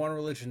to pick one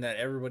religion that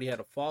everybody had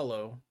to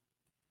follow,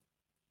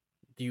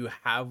 do you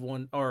have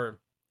one, or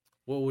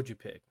what would you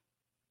pick?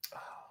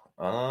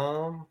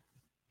 Um,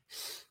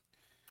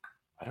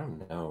 I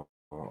don't know.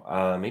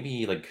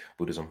 Maybe like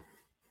Buddhism.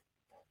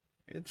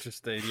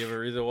 Interesting. Do you have a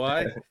reason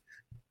why?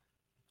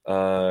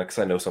 Because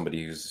I know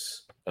somebody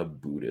who's a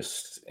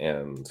Buddhist,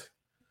 and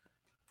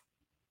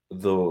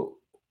the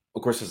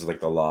of course this is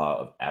like the law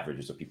of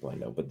averages of people I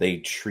know, but they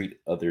treat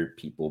other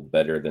people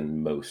better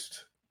than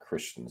most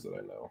Christians that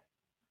I know.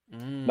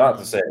 Not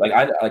to Mm. say like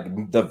I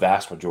like the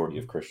vast majority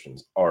of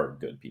Christians are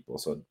good people,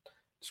 so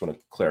just want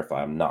to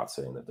clarify, I'm not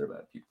saying that they're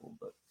bad people,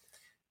 but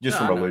No, just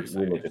from I a know what you're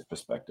saying. religious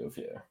perspective,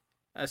 yeah.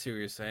 I see what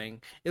you're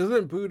saying.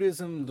 Isn't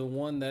Buddhism the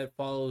one that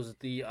follows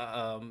the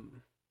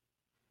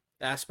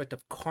aspect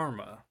of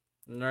karma,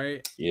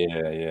 right?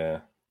 Yeah,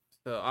 yeah.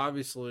 So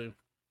obviously, I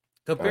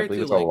compared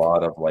believe to it's a like,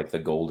 lot of like the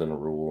golden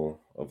rule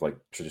of like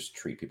to just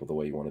treat people the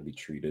way you want to be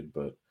treated,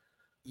 but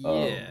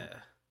um yeah,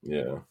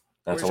 yeah.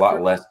 That's a whereas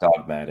lot less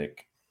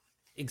dogmatic.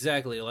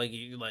 exactly like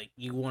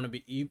you want to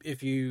be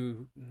if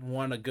you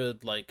want a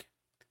good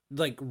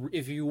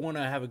if you want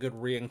to have a good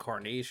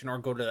reincarnation or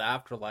go to the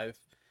afterlife,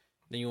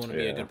 then you want to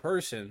be a Yeah. good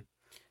person.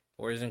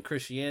 Whereas in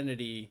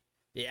Christianity,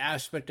 the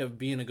aspect of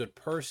being a good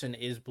person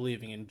is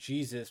believing in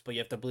Jesus, but you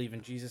have to believe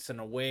in Jesus in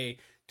a way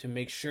to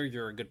make sure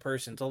you're a good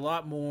person. It's a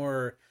lot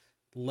more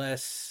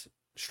less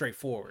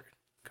straightforward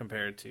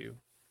compared to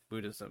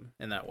Buddhism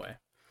in that way.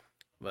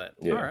 But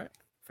all Yeah. right,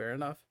 fair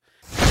enough.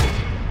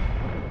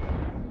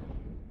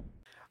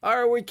 All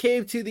right, we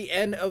came to the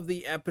end of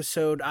the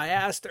episode. I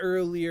asked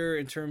earlier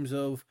in terms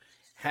of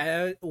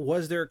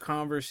was there a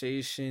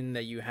conversation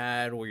that you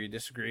had where you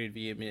disagreed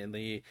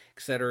vehemently,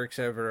 et cetera, et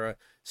cetera.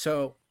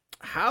 So,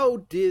 how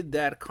did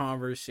that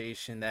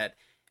conversation, that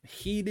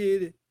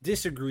heated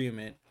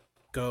disagreement,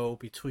 go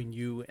between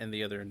you and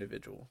the other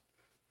individual?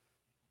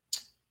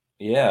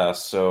 Yeah,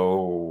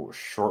 so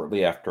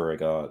shortly after I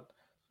got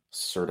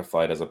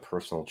certified as a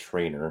personal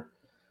trainer,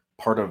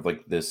 part of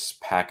like this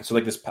package. So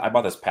like this, I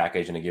bought this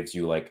package, and it gives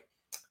you like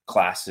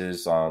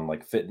classes on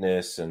like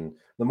fitness and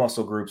the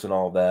muscle groups and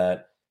all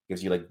that.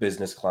 Gives you like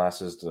business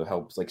classes to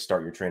help like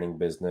start your training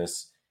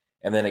business.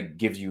 And then it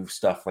gives you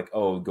stuff like,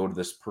 oh, go to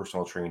this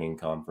personal training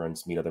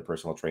conference, meet other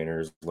personal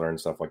trainers, learn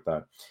stuff like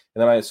that.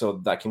 And then so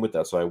that came with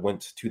that. So I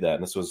went to that.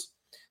 And this was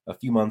a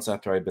few months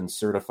after I'd been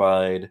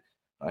certified.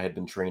 I had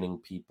been training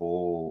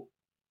people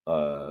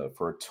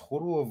for a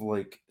total of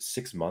like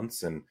 6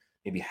 months, and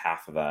maybe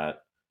half of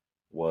that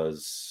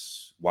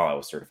was while I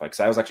was certified, because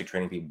I was actually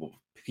training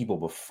people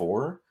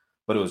before,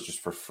 but it was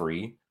just for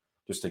free,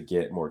 just to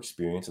get more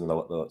experience. And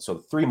then so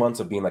 3 months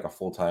of being like a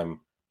full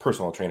time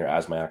personal trainer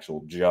as my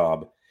actual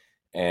job.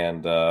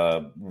 And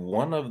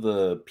one of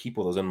the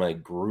people that was in my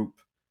group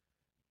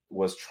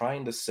was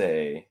trying to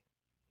say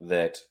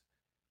that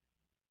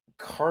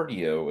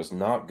cardio is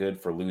not good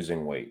for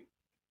losing weight.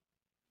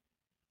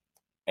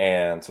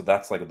 And so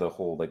that's like the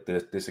whole like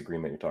this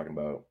disagreement you're talking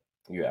about.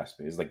 You asked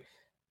me is like,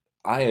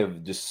 I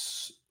have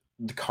just,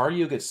 the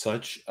cardio gets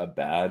such a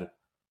bad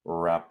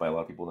rap by a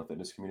lot of people in the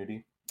fitness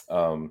community.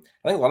 I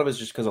think a lot of it's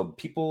just because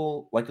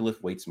people like to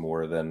lift weights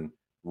more than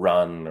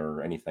run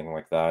or anything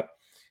like that.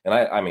 And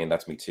I mean,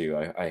 that's me too.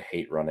 I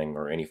hate running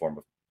or any form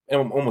of,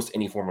 almost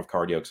any form of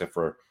cardio, except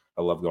for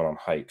I love going on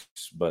hikes.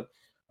 But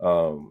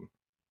um,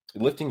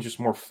 lifting is just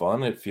more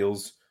fun. It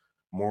feels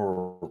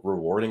more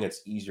rewarding.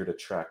 It's easier to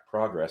track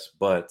progress.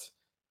 But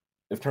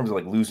in terms of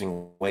like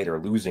losing weight or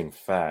losing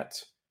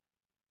fat,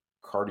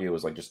 cardio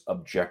is like just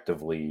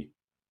objectively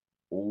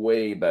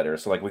way better.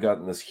 So like we got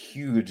in this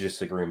huge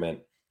disagreement,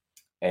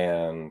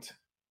 and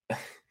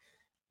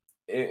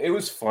it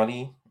was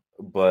funny,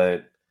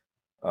 but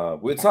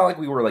it's not like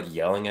we were like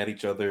yelling at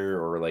each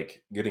other or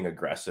like getting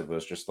aggressive. It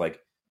was just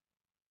like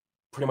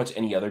pretty much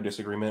any other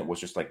disagreement was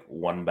just like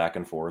one back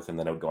and forth, and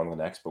then it would go on to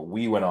the next. But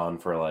we went on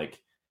for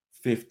like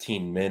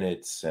 15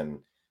 minutes, and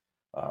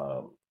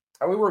um,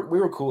 we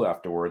were cool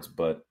afterwards.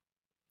 But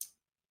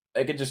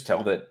I could just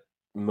tell that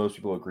most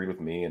people agreed with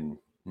me, and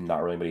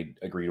not really anybody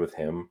agreed with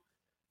him,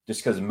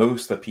 just because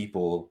most of the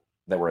people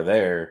that were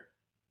there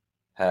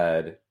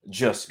had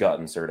just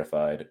gotten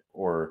certified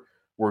or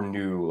were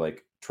new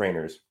like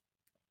trainers.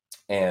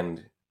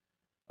 And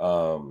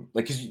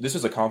like, 'cause this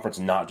was a conference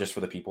not just for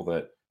the people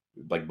that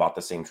like bought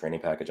the same training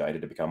package I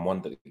did to become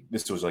one.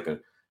 This was like a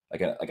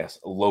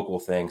local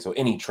thing. So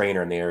any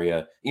trainer in the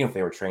area, even if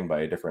they were trained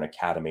by a different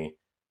academy,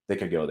 they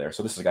could go there.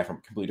 So this is a guy from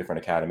a completely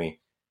different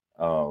academy.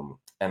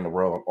 And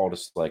we're all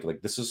just like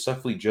this is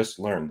stuff we just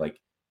learned.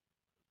 Like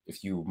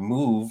if you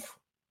move,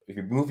 if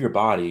you move your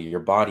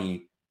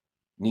body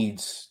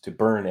needs to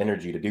burn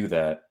energy to do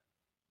that,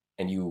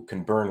 and you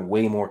can burn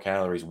way more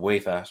calories way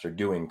faster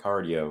doing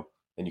cardio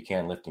than you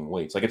can lifting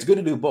weights. Like it's good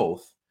to do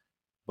both,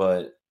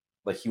 but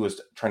like he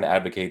was trying to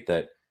advocate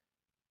that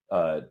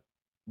uh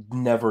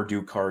never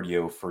do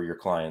cardio for your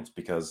clients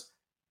because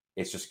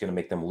it's just going to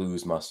make them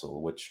lose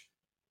muscle, which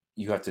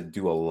you have to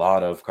do a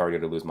lot of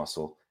cardio to lose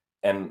muscle.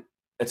 And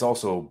it's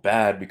also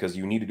bad because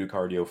you need to do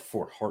cardio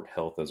for heart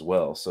health as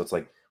well. So it's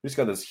like we just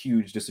got this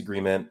huge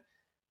disagreement.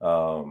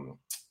 Um,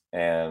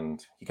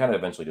 and he kind of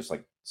eventually just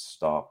like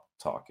stopped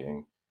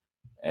talking.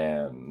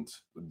 And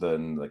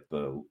then like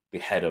the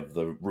head of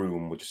the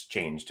room would just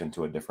changed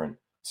into a different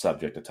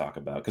subject to talk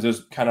about, because it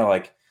was kind of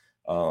like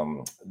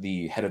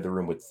the head of the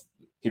room would,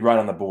 he'd write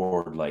on the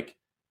board like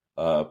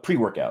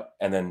pre-workout,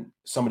 and then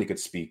somebody could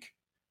speak,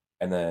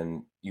 and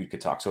then you could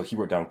talk. So he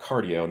wrote down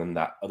cardio, and then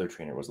that other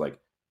trainer was like,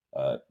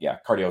 yeah,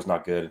 cardio is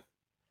not good.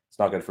 It's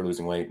not good for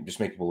losing weight. Just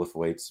make people lift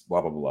weights,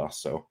 blah, blah, blah.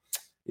 So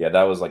yeah,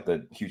 that was like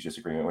the huge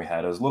disagreement we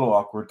had. It was a little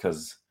awkward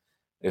because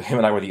him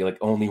and I were the like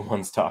only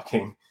ones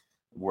talking,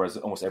 whereas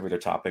almost every other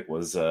topic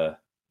was at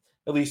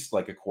least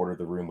like a quarter of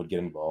the room would get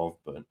involved.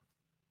 But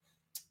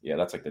yeah,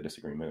 that's like the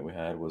disagreement we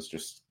had, was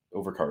just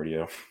over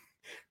cardio.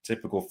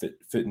 Typical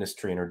fitness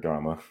trainer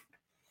drama.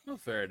 Oh,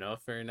 fair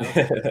enough. Fair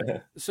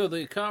enough. So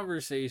the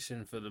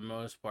conversation, for the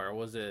most part,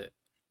 was it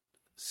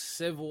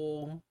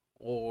civil,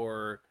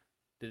 or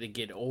did it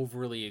get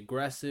overly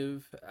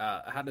aggressive?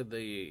 How did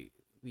the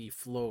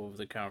flow of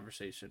the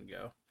conversation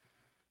go?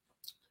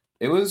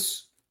 it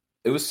was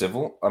it was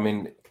civil. I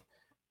mean,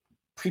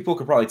 people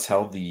could probably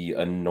tell the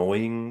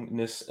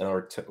annoyingness in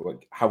our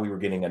like how we were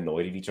getting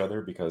annoyed at each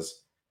other,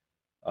 because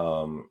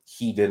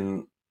he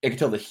didn't, I could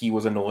tell that he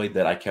was annoyed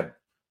that I kept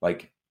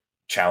like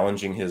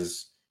challenging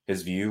his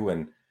view,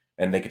 and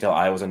they could tell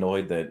I was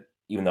annoyed that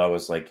even though I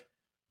was like,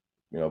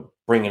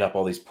 bringing up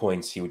all these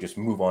points, he would just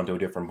move on to a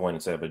different point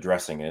instead of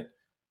addressing it.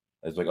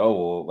 It's like, oh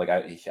well, like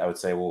I would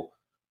say, well,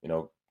 you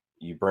know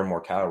you burn more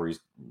calories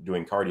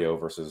doing cardio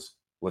versus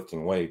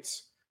lifting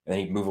weights. And then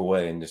he'd move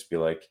away and just be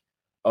like,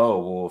 oh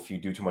well, if you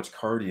do too much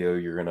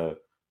cardio, you're gonna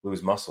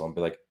lose muscle. And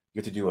be like, you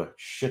have to do a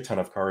shit ton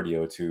of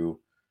cardio to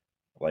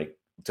like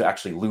to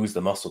actually lose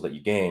the muscle that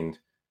you gained.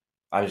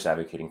 I'm just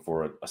advocating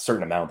for a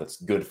certain amount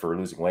that's good for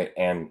losing weight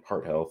and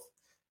heart health.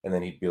 And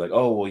then he'd be like,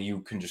 oh well, you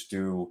can just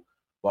do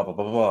blah blah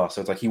blah blah. So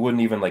it's like he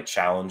wouldn't even like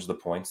challenge the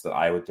points that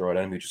I would throw at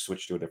him. He just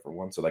switched to a different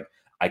one. So like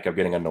I kept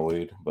getting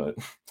annoyed. But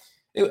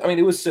I mean,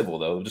 it was civil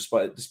though,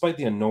 despite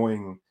the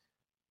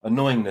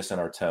annoyingness in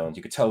our tones.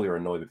 You could tell we were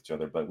annoyed with each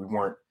other, but we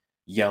weren't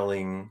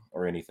yelling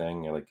or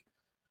anything. Or like,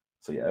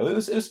 so yeah, it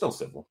was still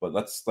civil. But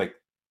that's like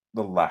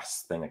the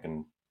last thing I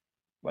can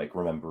like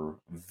remember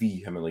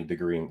vehemently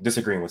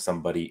disagreeing with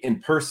somebody in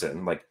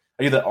person. Like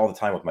I do that all the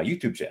time with my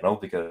YouTube channel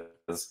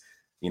because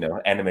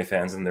anime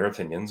fans and their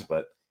opinions.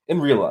 But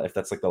in real life,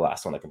 that's like the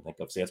last one I can think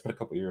of. So yeah, it's been a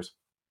couple years.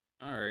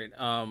 All right.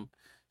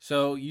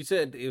 So you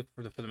said if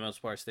for the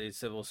most part stayed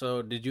civil.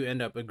 So did you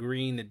end up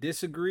agreeing to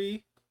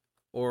disagree,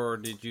 or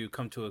did you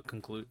come to a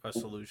I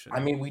solution?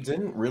 mean, we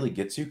didn't really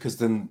get to because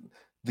then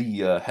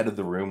the head of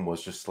the room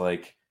was just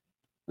like,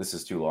 "This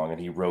is too long," and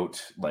he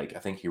wrote like I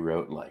think he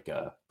wrote like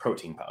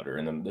protein powder,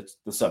 and then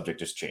the subject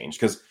just changed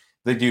because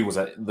the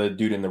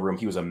dude in the room.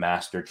 He was a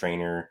master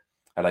trainer,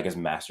 had like his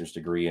master's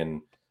degree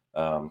in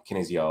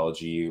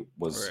kinesiology.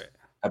 Was Right.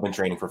 I've been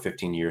training for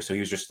 15 years, so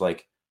he was just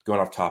like going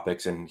off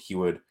topics, and he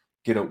would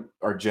get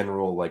our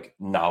general like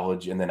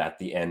knowledge, and then at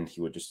the end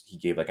he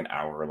gave like an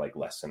hour like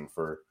lesson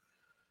for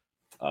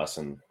us,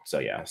 and so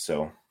yeah,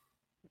 so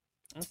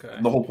Okay.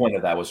 the whole point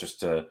of that was just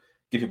to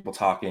get people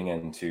talking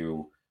and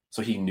to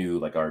so he knew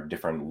like our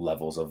different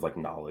levels of like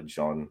knowledge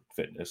on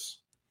fitness.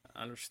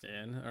 I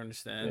understand. I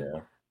understand.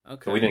 Yeah.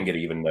 So we Okay. didn't get to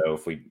even know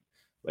if we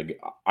like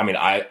I mean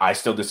I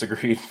still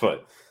disagreed,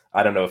 but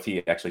I don't know if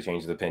he actually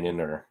changed his opinion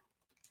or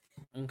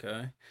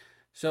Okay.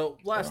 So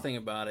last so. thing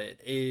about it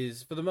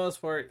is, for the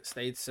most part,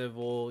 stayed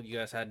civil. You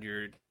guys had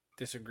your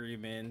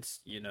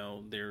disagreements.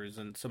 There was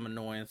some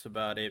annoyance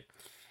about it.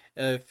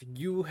 If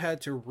you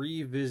had to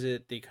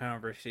revisit the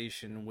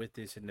conversation with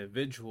this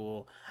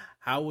individual,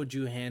 how would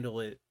you handle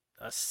it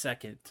a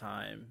second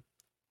time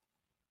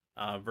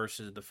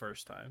versus the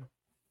first time?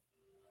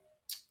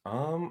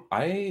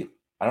 I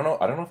don't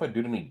know if I'd do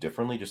it any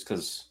differently just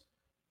because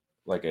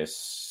like I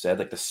said,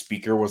 like the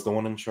speaker was the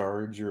one in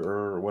charge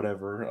or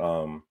whatever.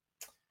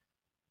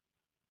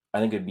 I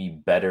think it'd be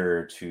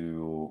better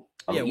to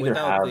Yeah, either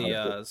without have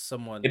the like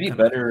someone it'd be kind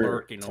of better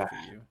lurking to over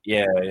you.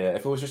 yeah, yeah.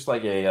 If it was just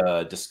like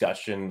a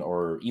discussion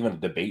or even a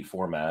debate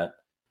format,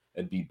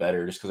 it'd be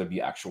better just because it'd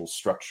be actual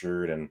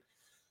structured and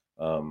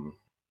um.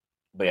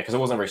 But yeah, because it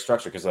wasn't very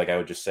structured. Because like I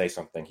would just say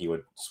something, he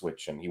would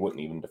switch and he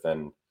wouldn't even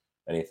defend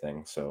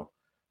anything. So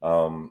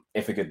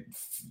if we could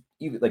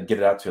even like get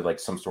it out to like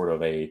some sort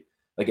of a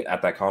like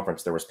at that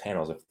conference there was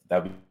panels. If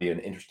that would be an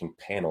interesting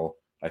panel,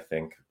 I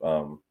think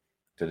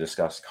to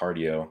discuss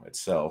cardio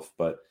itself.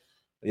 But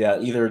yeah,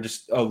 either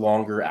just a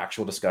longer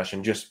actual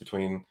discussion just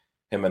between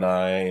him and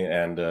I,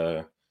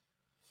 and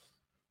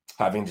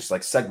having just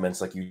like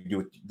segments like you do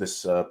with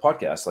this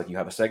podcast. Like you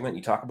have a segment,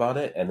 you talk about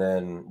it, and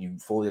then you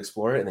fully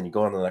explore it, and then you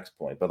go on to the next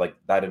point. But like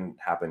that didn't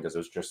happen because it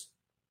was just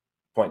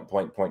point,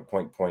 point, point,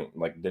 point, point.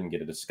 Like didn't get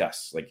to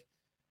discuss like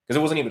because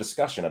it wasn't even a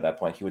discussion at that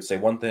point. He would say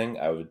one thing,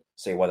 I would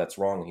say why that's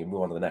wrong, and he'd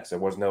move on to the next. There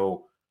was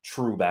no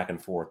true back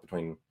and forth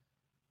between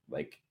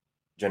like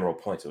general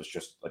points. It was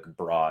just like a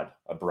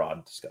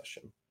broad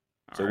discussion.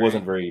 All So it right.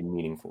 wasn't very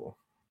meaningful.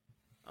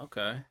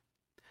 Okay.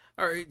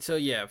 All right, so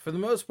yeah, for the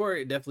most part,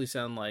 it definitely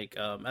sounded like,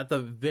 at the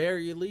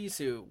very least,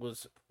 it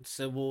was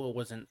civil. It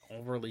wasn't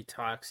overly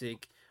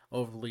toxic,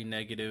 overly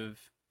negative,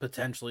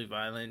 potentially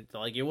violent.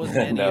 Like it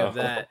wasn't any of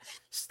No, that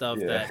stuff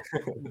yeah, that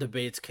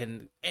debates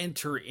can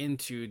enter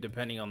into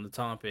depending on the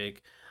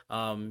topic.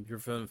 You're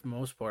for the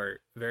most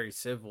part very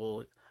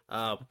civil.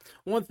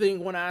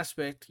 One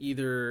aspect,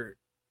 either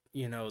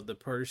the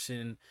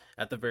person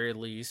at the very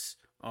least,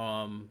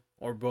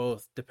 or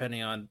both,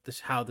 depending on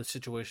how the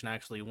situation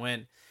actually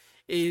went,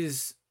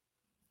 is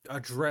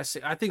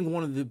addressing. I think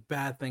one of the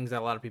bad things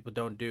that a lot of people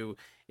don't do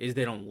is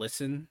they don't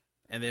listen,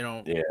 and they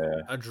don't yeah,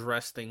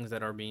 address things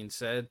that are being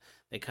said.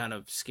 They kind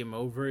of skim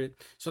over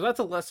it. So that's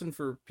a lesson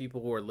for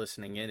people who are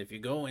listening in. If you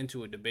go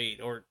into a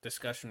debate or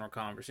discussion or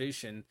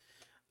conversation,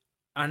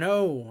 I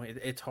know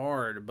it's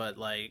hard, but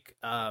like,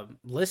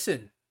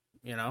 listen.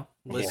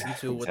 Listen yeah,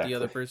 to what the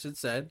other exactly. person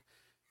said,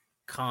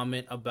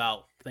 comment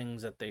about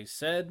things that they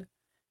said,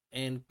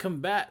 and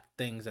combat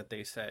things that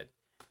they said,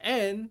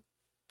 and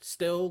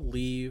still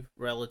leave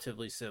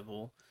relatively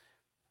civil.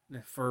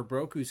 For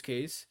Broku's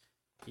case,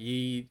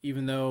 he,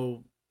 even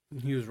though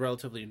he was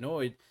relatively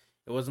annoyed,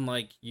 it wasn't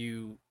like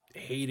you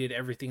hated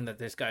everything that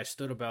this guy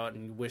stood about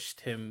and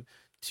wished him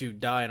to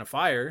die in a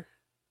fire,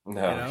 you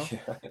No, know?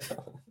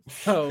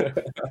 So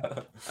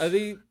yeah. I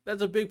think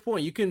that's a big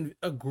point. You can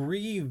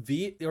agree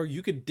or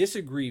you could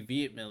disagree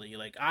vehemently.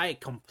 Like, I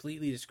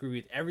completely disagree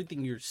with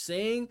everything you're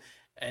saying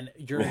and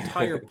your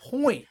entire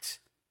point.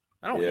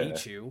 I don't Yeah.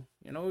 hate you.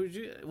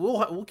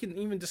 We can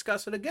even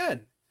discuss it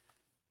again.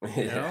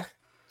 You Yeah. know. No,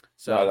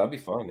 So that'd be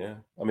fun, yeah.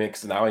 I mean,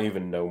 because now I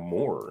even know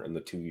more in the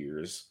 2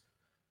 years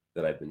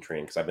that I've been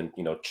training, because I've been,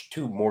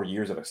 2 more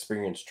years of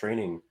experience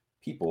training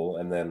people,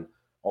 and then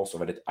also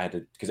I had to,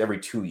 because every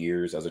 2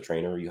 years as a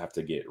trainer, you have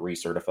to get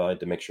recertified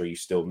to make sure you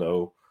still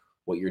know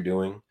what you're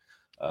doing.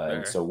 And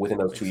fair, so within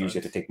those two makes years,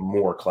 you have to sense. take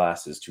more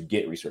classes to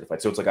get recertified.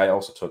 So it's like I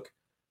also took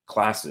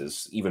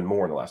classes even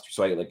more in the last year.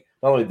 So I like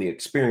not only the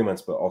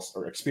experience, but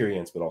also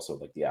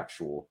like the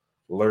actual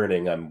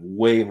learning. I'm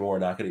way more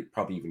not going to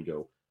probably even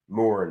go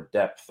more in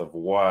depth of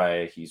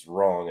why he's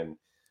wrong. And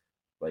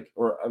like,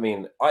 or I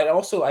mean, I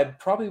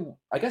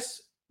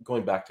guess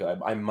going back to,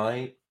 I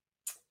might,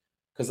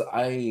 because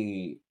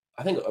I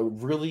think a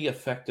really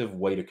effective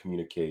way to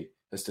communicate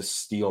is to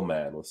steel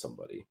man with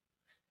somebody.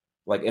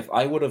 Like if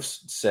I would have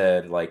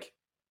said like,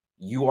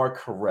 you are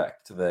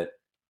correct that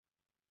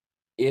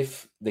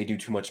if they do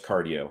too much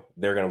cardio,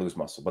 they're going to lose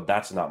muscle. But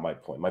that's not my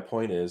point. My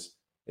point is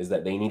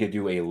that they need to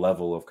do a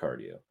level of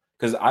cardio.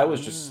 Because I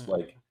was just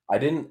like, I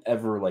didn't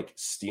ever like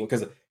steal,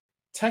 because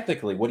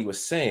technically what he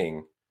was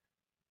saying,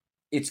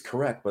 it's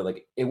correct, but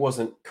like it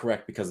wasn't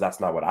correct because that's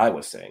not what I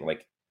was saying.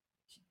 Like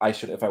I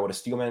should, if I would have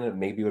steel manned it,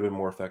 maybe it would have been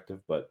more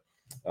effective. But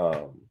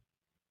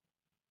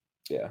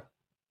yeah.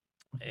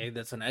 Hey,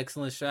 that's an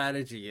excellent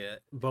strategy.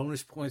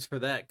 Bonus points for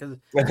that, because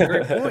it's a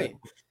great point.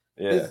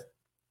 Yeah.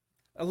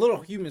 A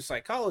little human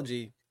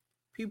psychology,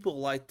 people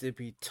like to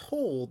be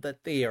told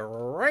that they are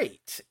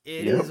right.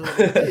 It is what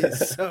it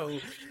is. So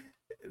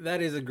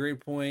that is a great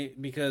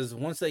point, because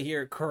once they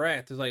hear it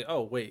correct, it's like,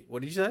 oh, wait,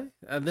 what did you say?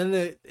 And then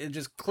it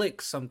just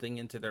clicks something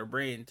into their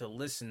brain to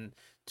listen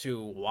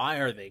to why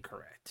are they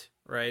correct,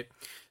 right?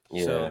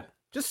 Yeah. So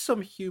just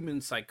some human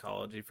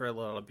psychology for a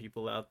lot of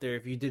people out there.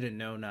 If you didn't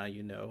know, now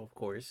you know, of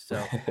course.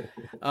 So,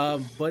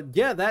 but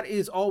yeah, that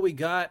is all we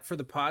got for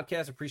the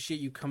podcast. Appreciate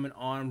you coming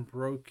on,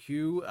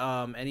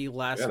 Broku. Any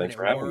last minute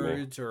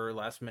words or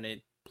last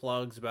minute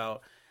plugs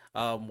about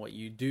what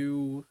you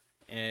do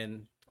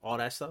and all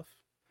that stuff?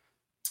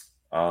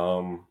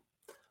 I'll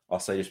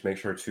say just make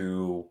sure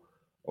to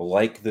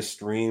like the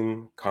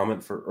stream,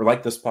 or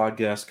like this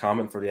podcast,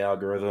 comment for the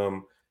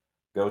algorithm.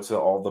 Go to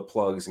all the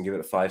plugs and give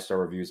it 5-star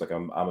reviews. Like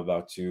I'm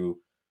about to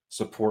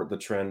support the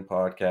Trend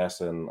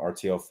podcast and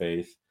RTL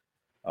Faith.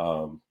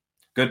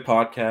 Good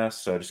podcast.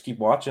 So just keep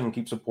watching and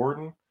keep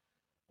supporting.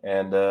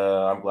 And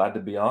I'm glad to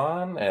be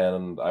on.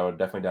 And I would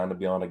definitely down to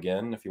be on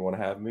again if you want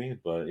to have me.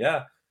 But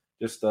yeah,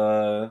 just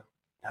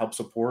help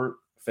support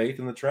Faith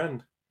and the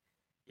Trend.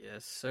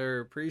 Yes,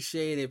 sir.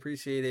 Appreciate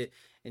it.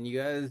 And you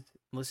guys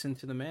listen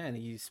to the man.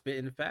 He's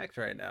spitting facts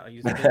right now.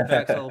 He's spitting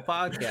facts on the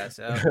podcast.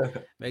 So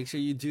make sure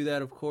you do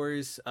that, of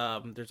course.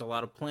 There's a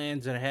lot of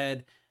plans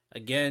ahead.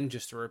 Again,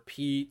 just to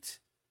repeat,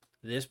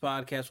 this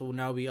podcast will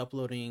now be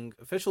uploading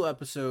official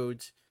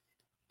episodes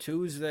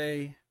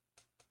Tuesday,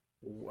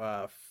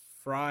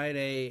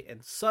 Friday,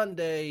 and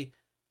Sunday,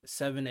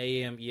 7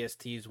 a.m.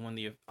 EST is when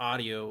the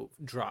audio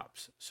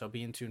drops. So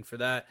be in tune for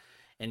that.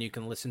 And you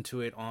can listen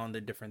to it on the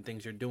different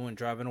things you're doing,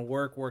 driving to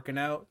work, working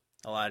out,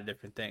 a lot of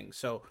different things.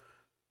 So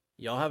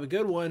y'all have a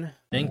good one.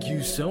 Thank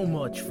you so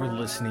much for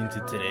listening to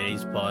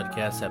today's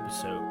podcast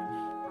episode.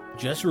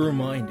 Just a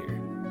reminder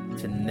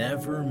to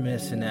never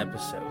miss an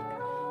episode.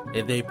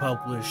 If they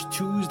publish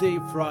Tuesday,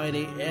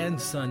 Friday, and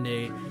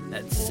Sunday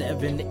at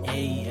 7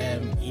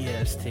 a.m.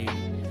 EST.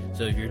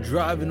 So if you're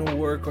driving to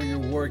work or you're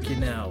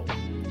working out,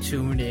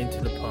 tune into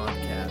the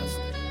podcast.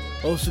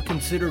 Also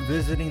consider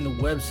visiting the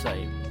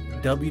website,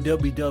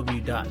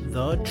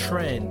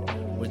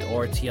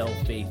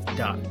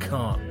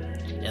 www.thetrendwithrtlfaith.com,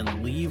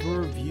 and leave a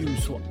review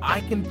so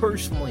I can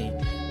personally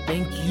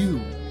thank you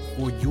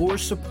for your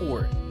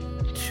support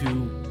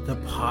to the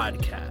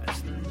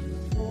podcast.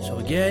 So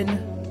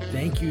again,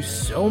 thank you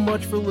so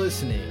much for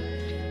listening.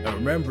 And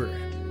remember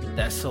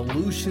that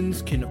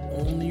solutions can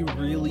only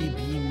really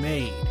be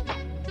made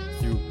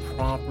through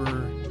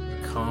proper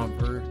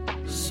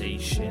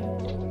conversation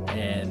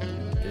and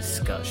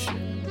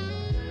discussion.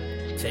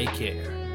 Take care.